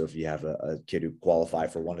Jefferson. So if you have a kid who qualify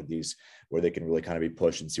for one of these where they can really kind of be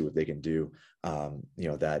pushed and see what they can do, you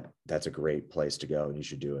know, that's a great place to go and you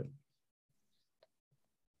should do it.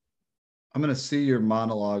 I'm going to see your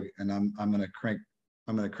monologue and I'm going to crank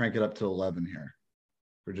it up to 11 here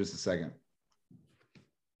for just a second.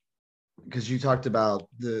 Because you talked about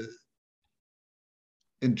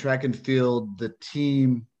in track and field, the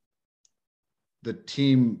team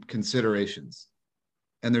considerations,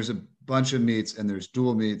 and there's a bunch of meets and there's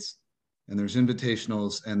dual meets and there's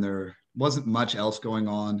invitationals and there wasn't much else going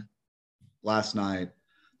on last night.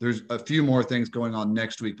 There's a few more things going on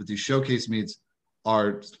next week, but these showcase meets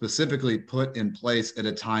are specifically put in place at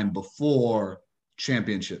a time before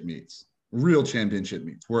championship meets, real championship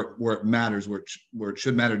meets, where it matters, where it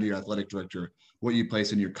should matter to your athletic director, what you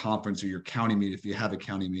place in your conference or your county meet if you have a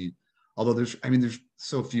county meet. Although there's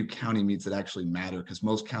so few county meets that actually matter because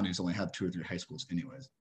most counties only have 2 or 3 high schools anyways.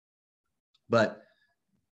 But,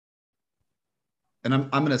 and I'm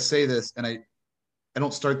going to say this, and I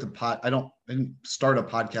didn't start a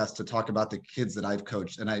podcast to talk about the kids that I've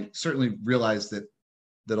coached. And I certainly realize that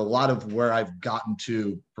a lot of where I've gotten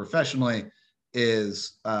to professionally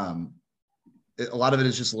is a lot of it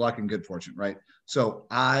is just luck and good fortune, right? So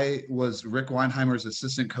I was Rick Weinheimer's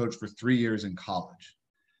assistant coach for 3 years in college.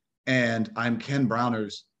 And I'm Ken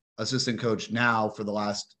Browner's assistant coach now for the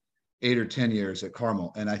last 8 or 10 years at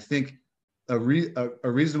Carmel. And I think a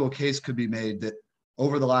reasonable case could be made that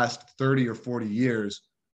over the last 30 or 40 years,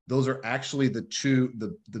 those are actually the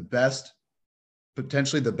best,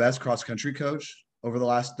 potentially the best cross-country coach over the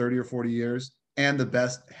last 30 or 40 years and the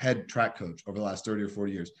best head track coach over the last 30 or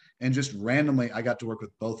 40 years. And just randomly, I got to work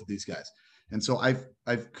with both of these guys. And so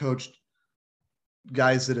I've coached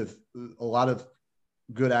guys that have a lot of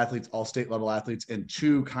good athletes, all state level athletes, and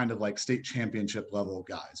 2 kind of like state championship level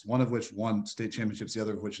guys, one of which won state championships, the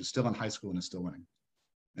other of which is still in high school and is still winning.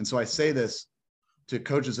 And so I say this to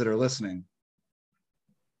coaches that are listening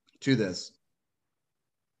to this.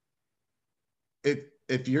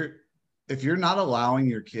 If you're not allowing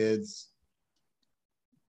your kids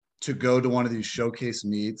to go to one of these showcase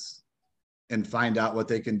meets and find out what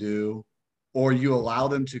they can do, or you allow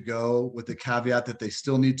them to go with the caveat that they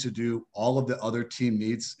still need to do all of the other team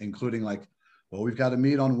meets, including like, well, we've got to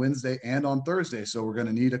meet on Wednesday and on Thursday, so we're going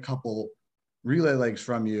to need a couple relay legs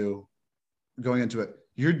from you going into it.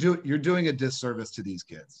 You're doing a disservice to these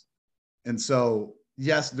kids. And so,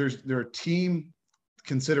 yes, there are team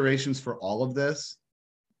considerations for all of this,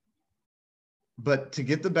 but to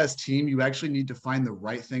get the best team, you actually need to find the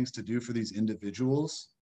right things to do for these individuals.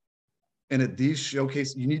 And at these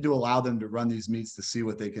showcase, you need to allow them to run these meets to see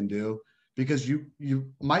what they can do, because you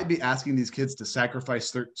might be asking these kids to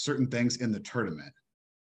sacrifice certain things in the tournament.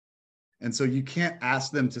 And so you can't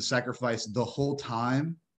ask them to sacrifice the whole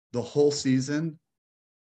time, the whole season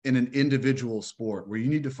in an individual sport where you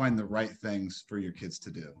need to find the right things for your kids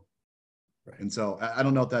to do. Right. And so I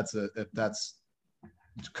don't know if that's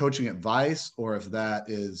coaching advice or if that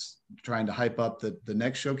is trying to hype up the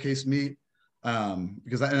next showcase meet.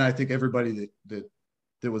 Because I think everybody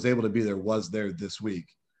that was able to be there was there this week,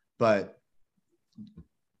 but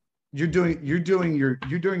you're doing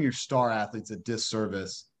your star athletes a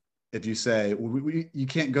disservice if you say, well, you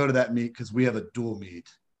can't go to that meet because we have a dual meet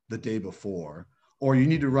the day before, or you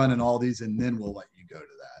need to run in all these and then we'll let you go to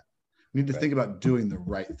that. We need to think about doing the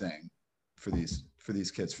right thing for these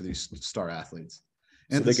kids, for these star athletes.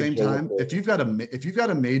 And at the same time, if you've got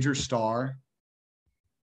a major star,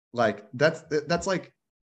 like that's like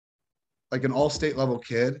an all-state level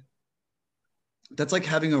kid, that's like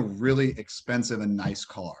having a really expensive and nice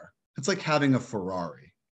car. It's like having a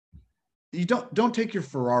Ferrari. You don't take your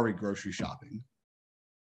Ferrari grocery shopping.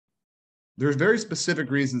 There's very specific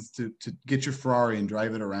reasons to get your Ferrari and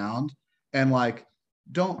drive it around. And like,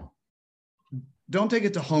 don't don't take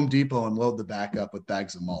it to Home Depot and load the back up with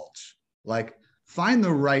bags of mulch. Like, find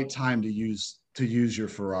the right time to use your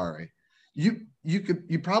Ferrari. You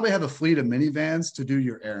probably have a fleet of minivans to do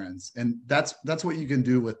your errands, and that's what you can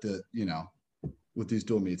do with with these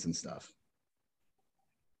dual meets and stuff.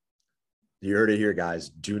 You heard it here, guys.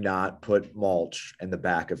 Do not put mulch in the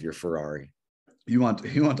back of your Ferrari. You want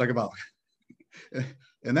to talk about,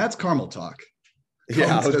 and that's Carmel talk.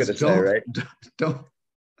 Yeah, I was going to say, right? Don't.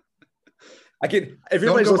 I can. If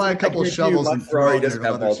don't go buy a couple shovels and Ferrari doesn't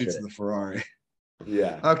have mulch seats in the Ferrari.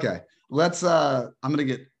 Yeah. Okay. Let's. We're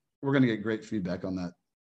gonna get great feedback on that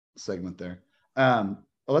segment there.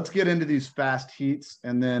 Let's get into these fast heats,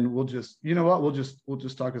 and then we'll just, we'll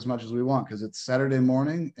just talk as much as we want, because it's Saturday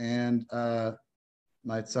morning, and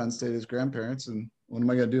my son stayed at his grandparents, and what am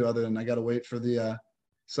I gonna do other than I gotta wait for the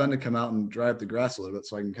sun to come out and dry up the grass a little bit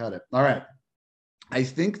so I can cut it. All right. I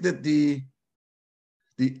think that the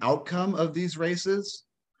outcome of these races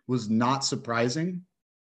was not surprising.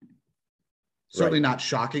 Certainly not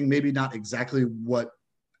shocking, maybe not exactly what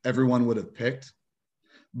everyone would have picked,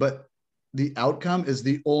 but the outcome is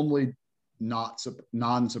the only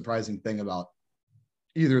non-surprising thing about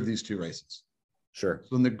either of these two races. Sure.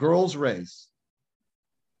 So in the girls' race,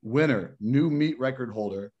 winner, new meet record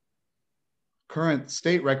holder, current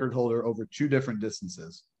state record holder over two different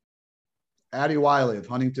distances, Addie Wiley of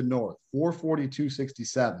Huntington North,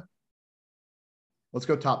 4:42.67. Let's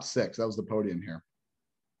go top six. That was the podium here.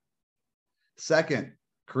 Second,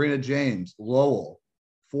 Karina James, Lowell,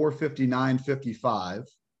 4:59.55.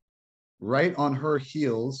 Right on her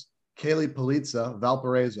heels, Kaylee Polizza,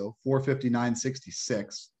 Valparaiso,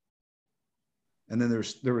 4:59.66. And then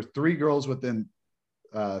there were three girls within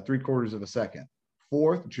 3/4 of a second.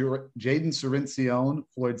 Fourth, Jaden Cerencione,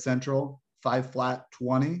 Floyd Central,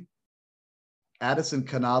 5:20. Addison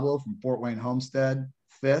Canablo from Fort Wayne Homestead,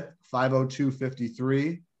 fifth,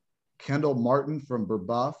 5:02.53. Kendall Martin from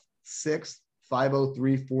Burbuff, sixth,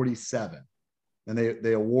 5:03.47. And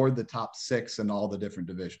they award the top six in all the different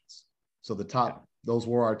divisions. So those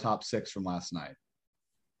were our top six from last night.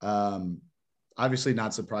 Obviously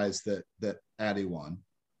not surprised that Addie won.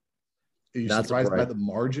 Are you surprised by the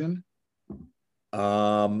margin?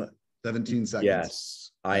 17 seconds.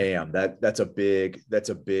 Yes, I am. That's a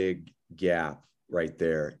big gap right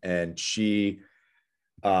there. And she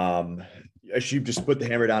just put the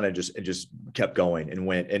hammer down and just kept going and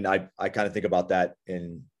went. And I kind of think about that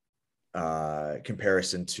in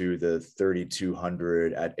comparison to the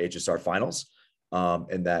 3,200 at HSR finals,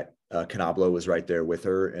 and that Canablo was right there with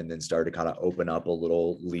her, and then started to kind of open up a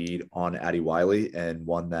little lead on Addie Wiley, and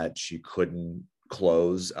one that she couldn't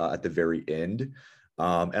close at the very end.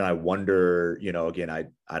 And I wonder, again,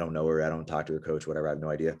 I don't know her, I don't talk to her coach, whatever, I have no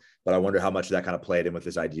idea, but I wonder how much that kind of played in with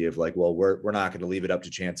this idea of like, well, we're not going to leave it up to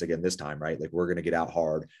chance again this time, right? Like, we're going to get out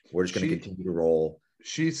hard. We're just going to continue to roll.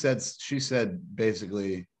 She said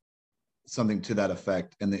basically something to that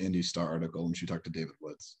effect in the Indy Star article when she talked to David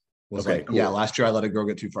Woods. Cool. Yeah, last year I let a girl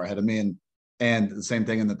get too far ahead of me, and the same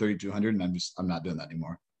thing in the 3,200, and I'm not doing that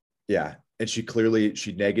anymore. Yeah, and she got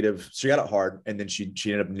it hard, and then she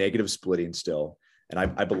ended up negative splitting still. And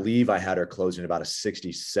I believe I had her closing about a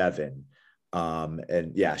 67.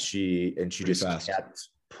 And yeah, she just kept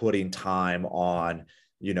putting time on,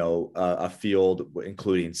 a field,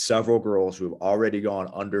 including several girls who have already gone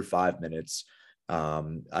under 5 minutes.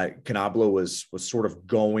 Canablo was sort of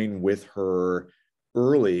going with her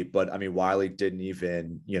early, but I mean, Wiley didn't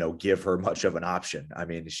even, give her much of an option. I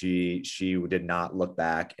mean, she did not look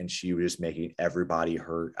back, and she was just making everybody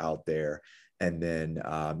hurt out there. And then,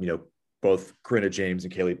 both Karina James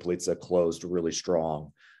and Kaylee Polizza closed really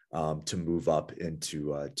strong to move up into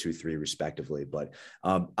 2-3 respectively. But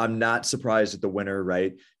I'm not surprised at the winner,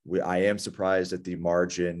 right? I am surprised at the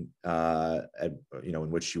margin,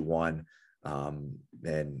 in which she won. And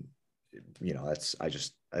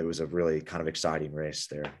it was a really kind of exciting race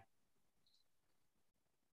there.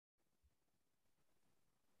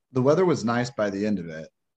 The weather was nice by the end of it,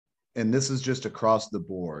 and this is just across the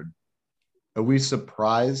board. Are we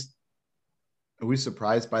surprised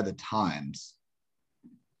by the times?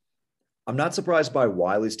 I'm not surprised by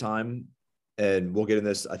Wiley's time, and we'll get in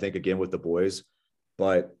this, I think, again with the boys,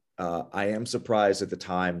 but I am surprised at the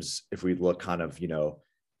times if we look kind of,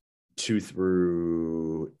 2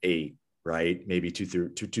 through 8, right? Maybe 2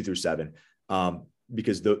 through 7,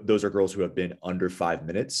 because those are girls who have been under 5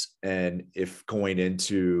 minutes. And if going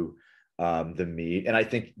into the meet, and I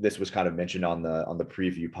think this was kind of mentioned on the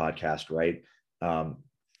preview podcast, right?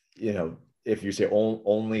 If you say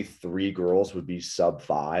only 3 girls would be sub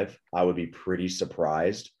 5, I would be pretty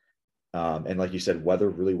surprised. And like you said, weather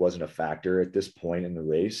really wasn't a factor at this point in the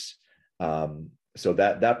race. So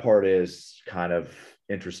that part is kind of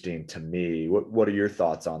interesting to me. What are your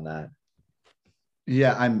thoughts on that?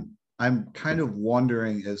 Yeah, I'm kind of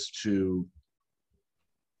wondering as to,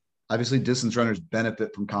 obviously distance runners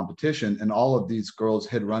benefit from competition, and all of these girls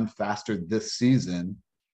had run faster this season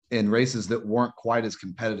in races that weren't quite as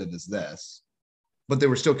competitive as this, but they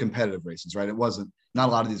were still competitive races, right? It wasn't, not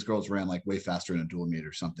a lot of these girls ran like way faster in a dual meet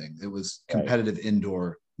or something. It was competitive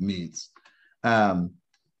indoor meets.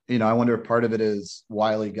 I wonder if part of it is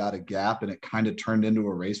Wiley got a gap and it kind of turned into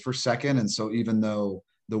a race for second. And so even though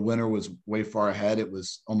the winner was way far ahead, it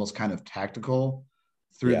was almost kind of tactical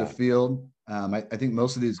through the field. I think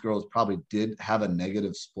most of these girls probably did have a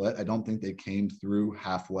negative split. I don't think they came through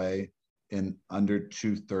halfway in under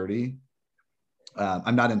 2:30.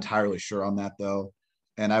 I'm not entirely sure on that though.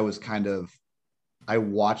 And I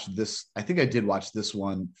watched this, I think I did watch this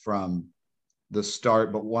one from the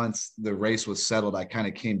start, but once the race was settled, I kind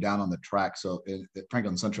of came down on the track. So at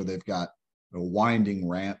Franklin Central, they've got a winding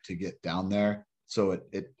ramp to get down there. So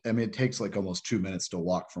it takes like almost 2 minutes to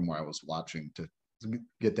walk from where I was watching to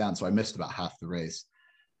get down. So I missed about half the race.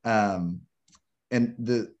 And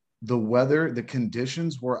the weather, the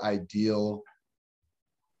conditions were ideal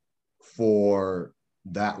for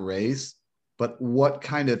that race, but what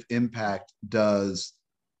kind of impact does,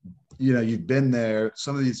 you've been there,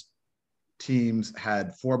 some of these teams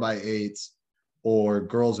had 4x8s or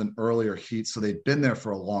girls in earlier heats, so they've been there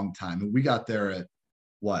for a long time, and we got there at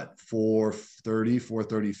what, 4:30,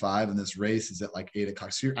 4:35, and this race is at like 8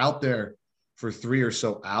 o'clock, so you're out there for 3 or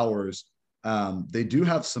so hours. They do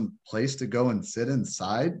have some place to go and sit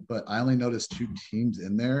inside, but I only noticed 2 teams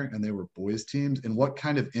in there, and they were boys teams. And what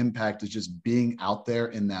kind of impact is just being out there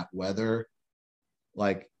in that weather,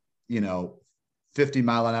 like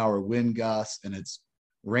 50-mile-an-hour wind gusts, and it's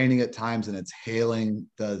raining at times and it's hailing,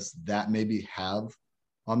 does that maybe have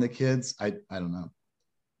on the kids? I don't know,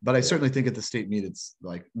 but I certainly think at the state meet, it's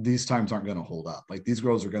like these times aren't going to hold up. Like these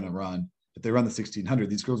girls are going to run, if they run the 1600,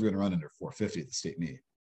 these girls are going to run under 450 at the state meet.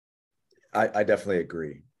 I definitely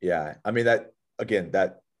agree. Yeah. I mean, that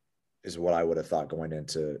is what I would have thought going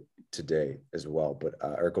into today as well, but,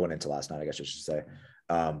 or going into last night, I guess I should say.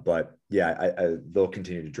 But yeah, they'll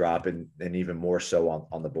continue to drop, and even more so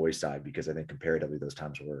on the boys side, because I think comparatively those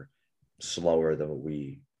times were slower than what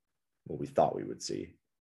we thought we would see.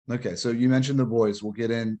 Okay. So you mentioned the boys. We'll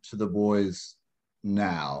get into the boys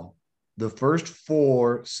now. The first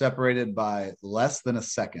 4 separated by less than a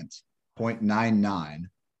second, 0.99.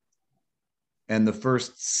 And the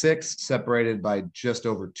first 6 separated by just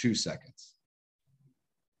over 2 seconds.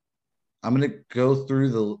 I'm going to go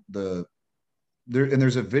through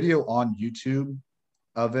there's a video on YouTube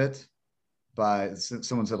of it by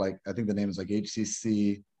someone said, like, I think the name is like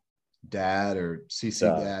HCC Dad or CC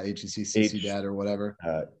Dad, HCC Dad or whatever.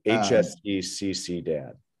 HSECC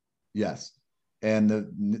Dad. Yes. And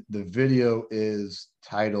the video is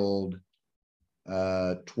titled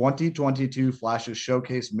 2022 Flashes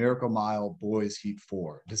Showcase Miracle Mile Boys Heat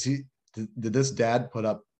 4. Did this dad put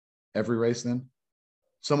up every race then?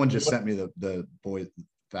 Someone just sent me the boys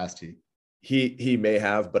fast heat. He may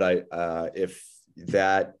have, but if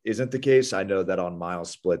that isn't the case, I know that on Mile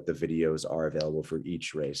Split the videos are available for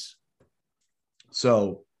each race.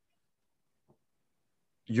 So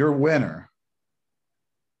your winner,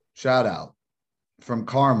 shout out from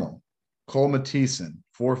Carmel, Cole Mathieson,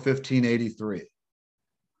 4:15.83.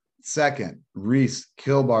 Second, Reese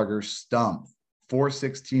Kilbarger Stump,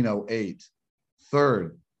 4:16.08.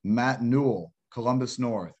 Third, Matt Newell, Columbus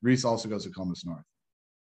North. Reese also goes to Columbus North.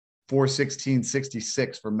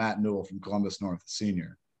 4:16.66 for Matt Newell from Columbus North,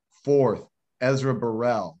 senior. Fourth, Ezra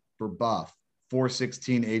Burrell for Buff,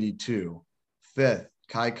 4:16.82. Fifth,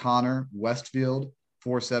 Kai Connor, Westfield,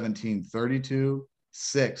 4:17.32.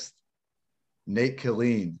 Sixth, Nate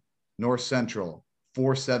Killeen, North Central,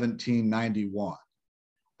 4:17.91.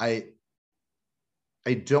 I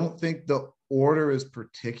don't think the order is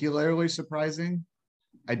particularly surprising.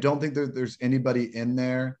 I don't think there's anybody in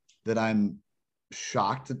there that I'm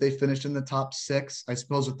shocked that they finished in the top 6. I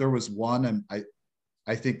suppose if there was one,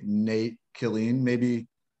 I think Nate Killeen maybe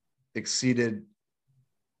exceeded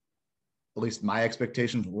at least my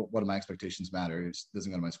expectations. What do my expectations matter? It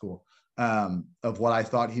doesn't go to my school. Of what I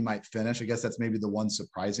thought he might finish. I guess that's maybe the one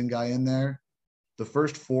surprising guy in there. The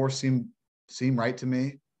first 4 seem right to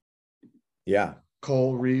me. Yeah.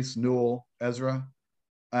 Cole, Reese, Newell, Ezra.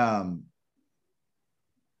 I'm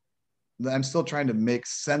still trying to make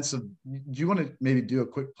sense of, do you want to maybe do a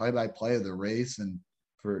quick play-by-play of the race? And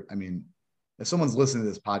if someone's listening to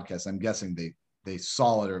this podcast, I'm guessing they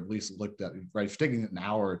saw it or at least looked at it, right? If you're taking an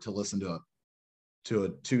hour to listen to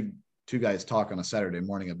two guys talk on a Saturday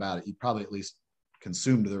morning about it, you probably at least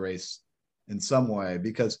consumed the race in some way,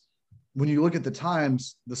 because when you look at the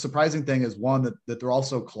times, the surprising thing is one, that they're all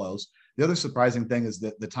so close. The other surprising thing is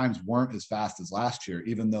that the times weren't as fast as last year,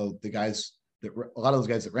 even though a lot of those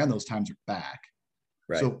guys that ran those times are back.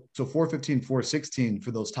 Right. So 4:15, 4:16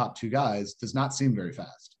 for those top two guys does not seem very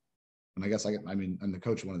fast. And I guess I'm the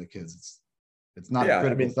coach of one of the kids. It's not a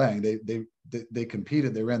critical thing. They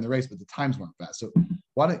competed, they ran the race, but the times weren't fast. So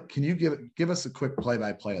can you give us a quick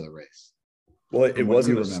play-by-play of the race? Well, it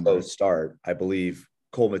wasn't a slow start. I believe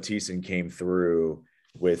Cole Matthiessen came through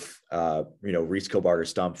with Reese Kilbarger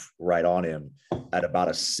Stumpf right on him at about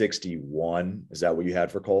a 61. Is that what you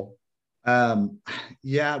had for Cole?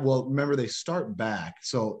 Yeah. Well, remember they start back.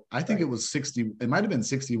 So I think it was 60. It might've been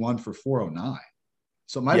 61 for 409.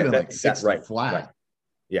 So it might've been like 60 flat. Right.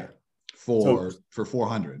 Yeah. For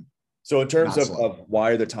 400. So in terms of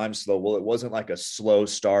why are the times slow? Well, it wasn't like a slow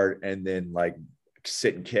start and then like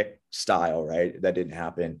sit and kick style, right? That didn't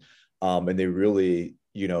happen. And they really,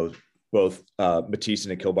 both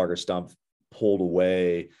Matthiessen and Kilbarger Stumpf pulled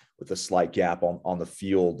away with a slight gap on the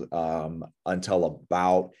field until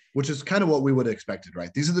about, which is kind of what we would have expected,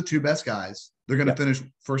 right? These are the two best guys. They're going to finish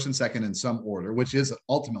first and second in some order, which is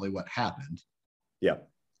ultimately what happened. Yeah.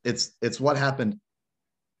 It's what happened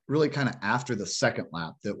really kind of after the second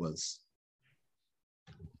lap that was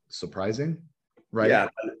surprising, right? Yeah.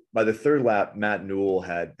 By the third lap, Matt Newell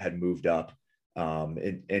had moved up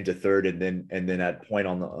into third, and then at point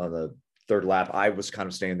on the third lap, I was kind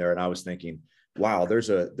of standing there and I was thinking, wow, there's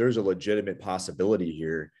a legitimate possibility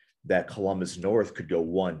here that Columbus North could go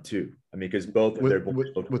 1-2. I mean, because both of their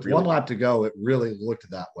with one lap to go, it really looked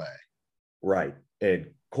that way, right?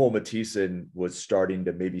 And Cole Matthiessen was starting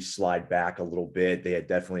to maybe slide back a little bit. They had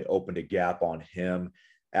definitely opened a gap on him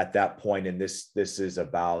at that point, and this is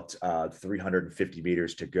about 350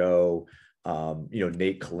 meters to go.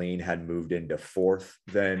 Nate Colleen had moved into fourth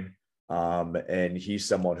then. And he's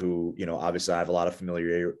someone who, obviously I have a lot of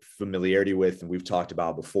familiarity with, and we've talked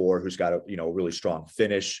about before, who's got a, really strong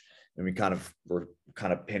finish. And we're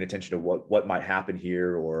kind of paying attention to what might happen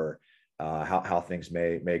here, or how things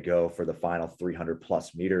may go for the final 300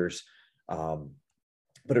 plus meters.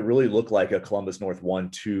 But it really looked like a Columbus North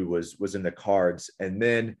 1-2 was in the cards. And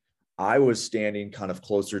then I was standing kind of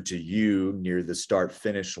closer to you near the start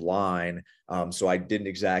finish line. So I didn't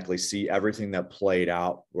exactly see everything that played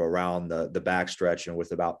out around the backstretch, and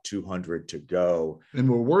with about 200 to go. And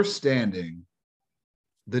where we're standing,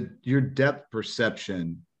 your depth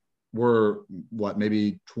perception were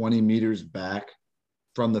maybe 20 meters back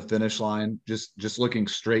from the finish line, just looking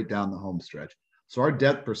straight down the home stretch. So our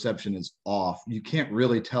depth perception is off. You can't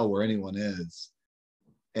really tell where anyone is.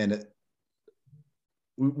 And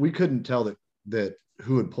we couldn't tell that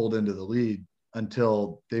who had pulled into the lead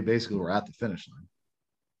until they basically were at the finish line.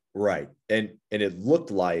 Right. And it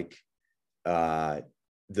looked like the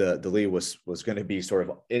lead was going to be sort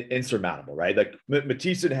of insurmountable, right? Like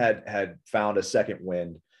Matthiessen had found a second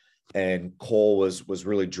wind, and Cole was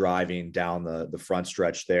really driving down the front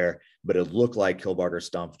stretch there, but it looked like Kilbarger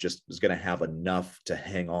Stumpf just was going to have enough to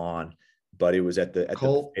hang on. But it was at the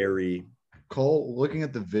very Cole, looking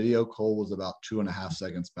at the video, Cole was about 2.5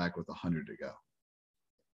 seconds back with 100 to go.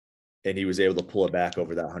 And he was able to pull it back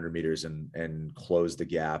over that 100 meters and close the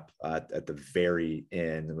gap at the very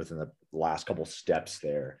end, within the last couple steps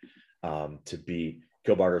there, to beat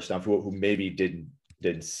Kilbarger Stumpf, who maybe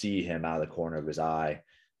didn't see him out of the corner of his eye.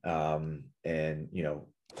 And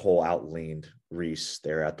Cole outleaned Reese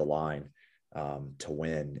there at the line to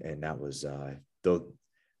win. And that was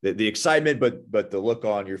the excitement, but the look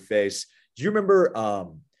on your face. Do you remember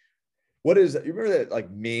you remember that like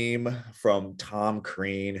meme from Tom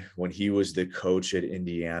Crean when he was the coach at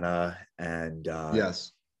Indiana? And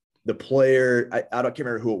yes, the player, I can't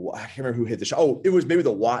remember who hit the shot. Oh, it was maybe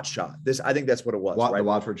the Watt shot. I think that's what it was. Right? The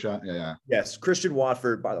Watford shot. Yeah. Yes. Christian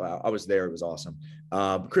Watford, by the way, I was there. It was awesome.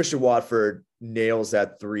 Christian Watford nails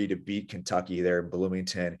that 3 to beat Kentucky there in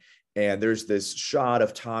Bloomington. And there's this shot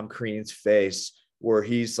of Tom Crean's face where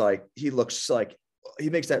he's like, he looks like, he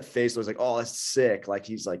makes that face. Looks like, oh, that's sick. Like,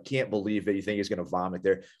 he's like, can't believe it. You think he's going to vomit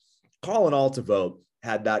there. Colin Altavote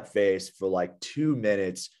had that face for like 2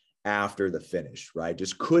 minutes after the finish, right?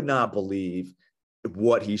 Just could not believe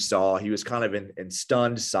what he saw. He was kind of in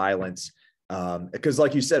stunned silence. Because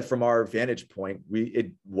like you said, from our vantage point,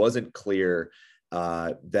 it wasn't clear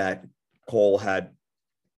that Cole had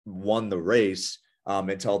won the race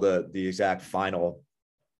until the exact final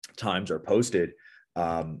times are posted.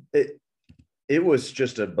 It was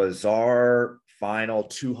just a bizarre final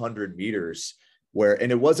 200 meters and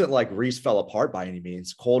it wasn't like Reese fell apart by any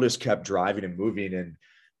means. Cole just kept driving and moving. And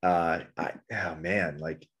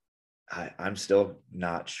I'm still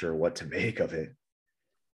not sure what to make of it.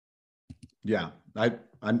 Yeah,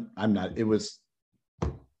 I'm not. It was, I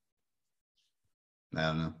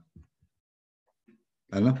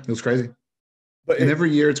don't know. It was crazy. And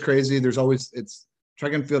every year it's crazy. There's always, it's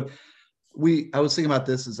track and field. I was thinking about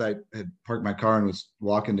this as I had parked my car and was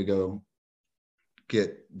walking to go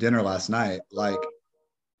get dinner last night. Like,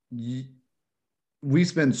 we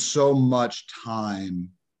spend so much time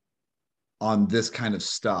on this kind of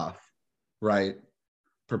stuff, right?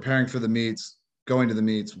 Preparing for the meets, going to the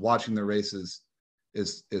meets, watching the races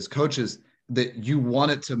as coaches, that you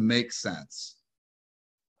want it to make sense.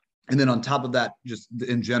 And then on top of that, just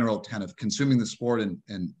in general, kind of consuming the sport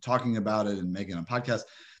and talking about it and making a podcast,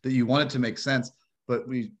 that you want it to make sense. But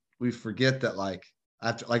we forget that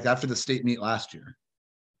after the state meet last year,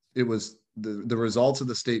 it was the results of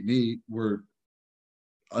the state meet were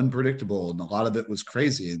unpredictable, and a lot of it was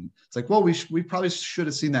crazy. And it's like, well, we probably should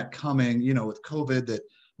have seen that coming, with COVID, that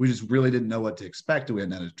we just really didn't know what to expect. We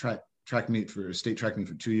hadn't had a track meet for state track meet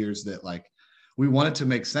for 2 years, that we wanted to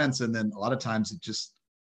make sense. And then a lot of times it just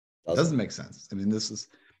doesn't make sense. I mean, this is,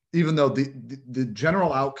 even though the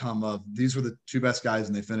general outcome of these were the two best guys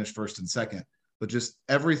and they finished first and second, but just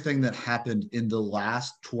everything that happened in the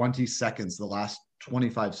last 20 seconds, the last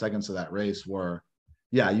 25 seconds of that race were,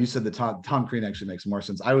 yeah, you said the Tom Crean actually makes more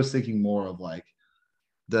sense. I was thinking more of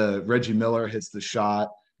the Reggie Miller hits the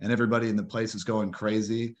shot and everybody in the place is going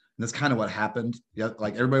crazy. And that's kind of what happened. Yeah,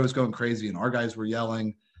 everybody was going crazy and our guys were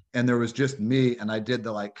yelling. And there was just me, and I did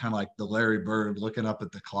the kind of the Larry Bird looking up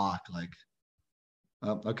at the clock,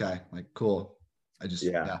 oh, okay, cool. I just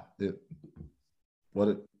what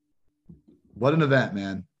an event,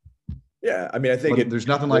 man. Yeah, I mean, I think there's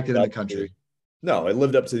nothing like it in the country. No, it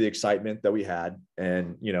lived up to the excitement that we had,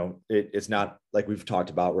 and it's not, like we've talked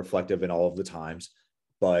about, reflective in all of the times,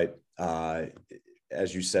 but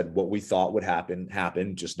as you said, what we thought would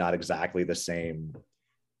happen, just not exactly the same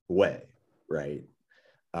way, right?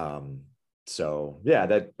 So yeah,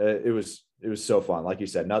 that it was so fun. Like you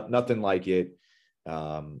said, nothing like it.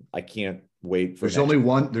 I can't wait for. There's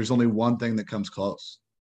only one thing that comes close,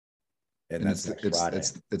 and that's next Friday.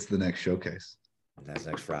 It's the next showcase. And that's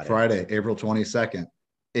next Friday. Friday, April 22nd.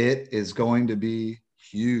 It is going to be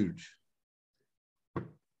huge.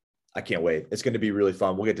 I can't wait. It's going to be really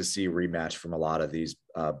fun. We'll get to see a rematch from a lot of these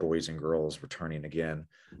boys and girls returning again.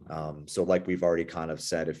 So like we've already kind of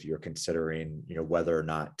said, if you're considering, whether or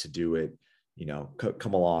not to do it,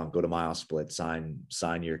 come along, go to Mile Split, sign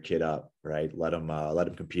your kid up, right? Let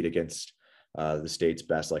them compete against the state's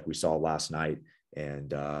best, like we saw last night.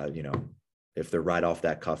 And, if they're right off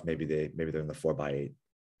that cuff, maybe they're in the 4x8.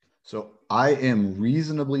 So I am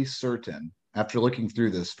reasonably certain, after looking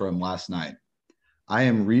through this from last night, I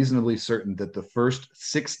am reasonably certain that the first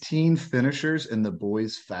 16 finishers in the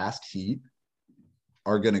boys' fast heat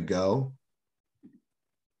are going to go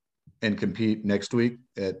and compete next week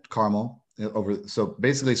at Carmel. So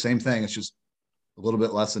basically same thing. It's just a little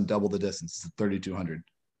bit less than double the distance. It's 3,200.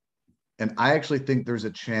 And I actually think there's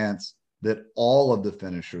a chance that all of the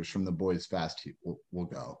finishers from the boys' fast heat will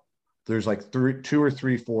go. There's 2 or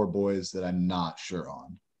 3, 4 boys that I'm not sure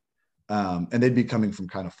on. And they'd be coming from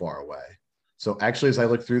kind of far away. So actually, as I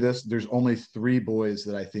look through this, there's only 3 boys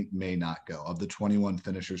that I think may not go of the 21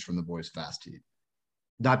 finishers from the boys' fast heat.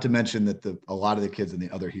 Not to mention that a lot of the kids in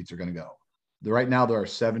the other heats are going to go. Right now, there are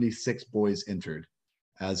 76 boys entered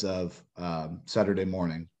as of Saturday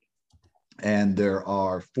morning. And there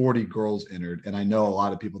are 40 girls entered. And I know a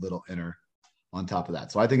lot of people that'll enter on top of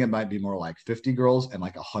that. So I think it might be more like 50 girls and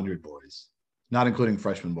 100 boys, not including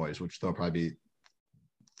freshman boys, which there'll probably be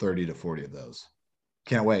 30 to 40 of those.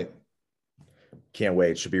 Can't wait. Can't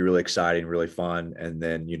wait. Should be really exciting, really fun. And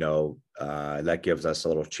then, that gives us a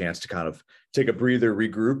little chance to kind of take a breather,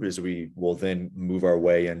 regroup, as we will then move our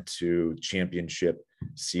way into championship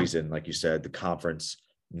season. Like you said, the conference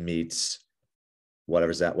meets, what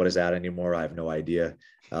is that anymore? I have no idea.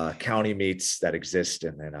 County meets that exist.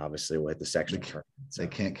 And then obviously we'll hit the section. They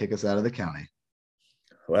can't kick us out of the county.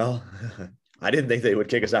 Well, I didn't think they would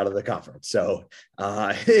kick us out of the conference. So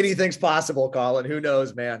anything's possible, Colin. Who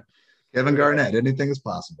knows, man? Kevin Garnett, anything is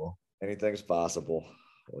possible. Anything's possible.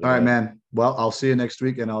 All right, man. Well, I'll see you next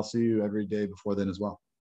week, and I'll see you every day before then as well.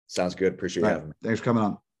 Sounds good. Appreciate having me. Thanks for coming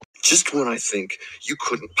on. Just when I think you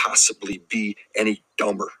couldn't possibly be any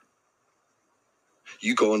dumber,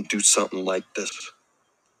 you go and do something like this.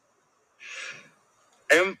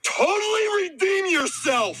 And totally redeem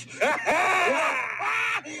yourself.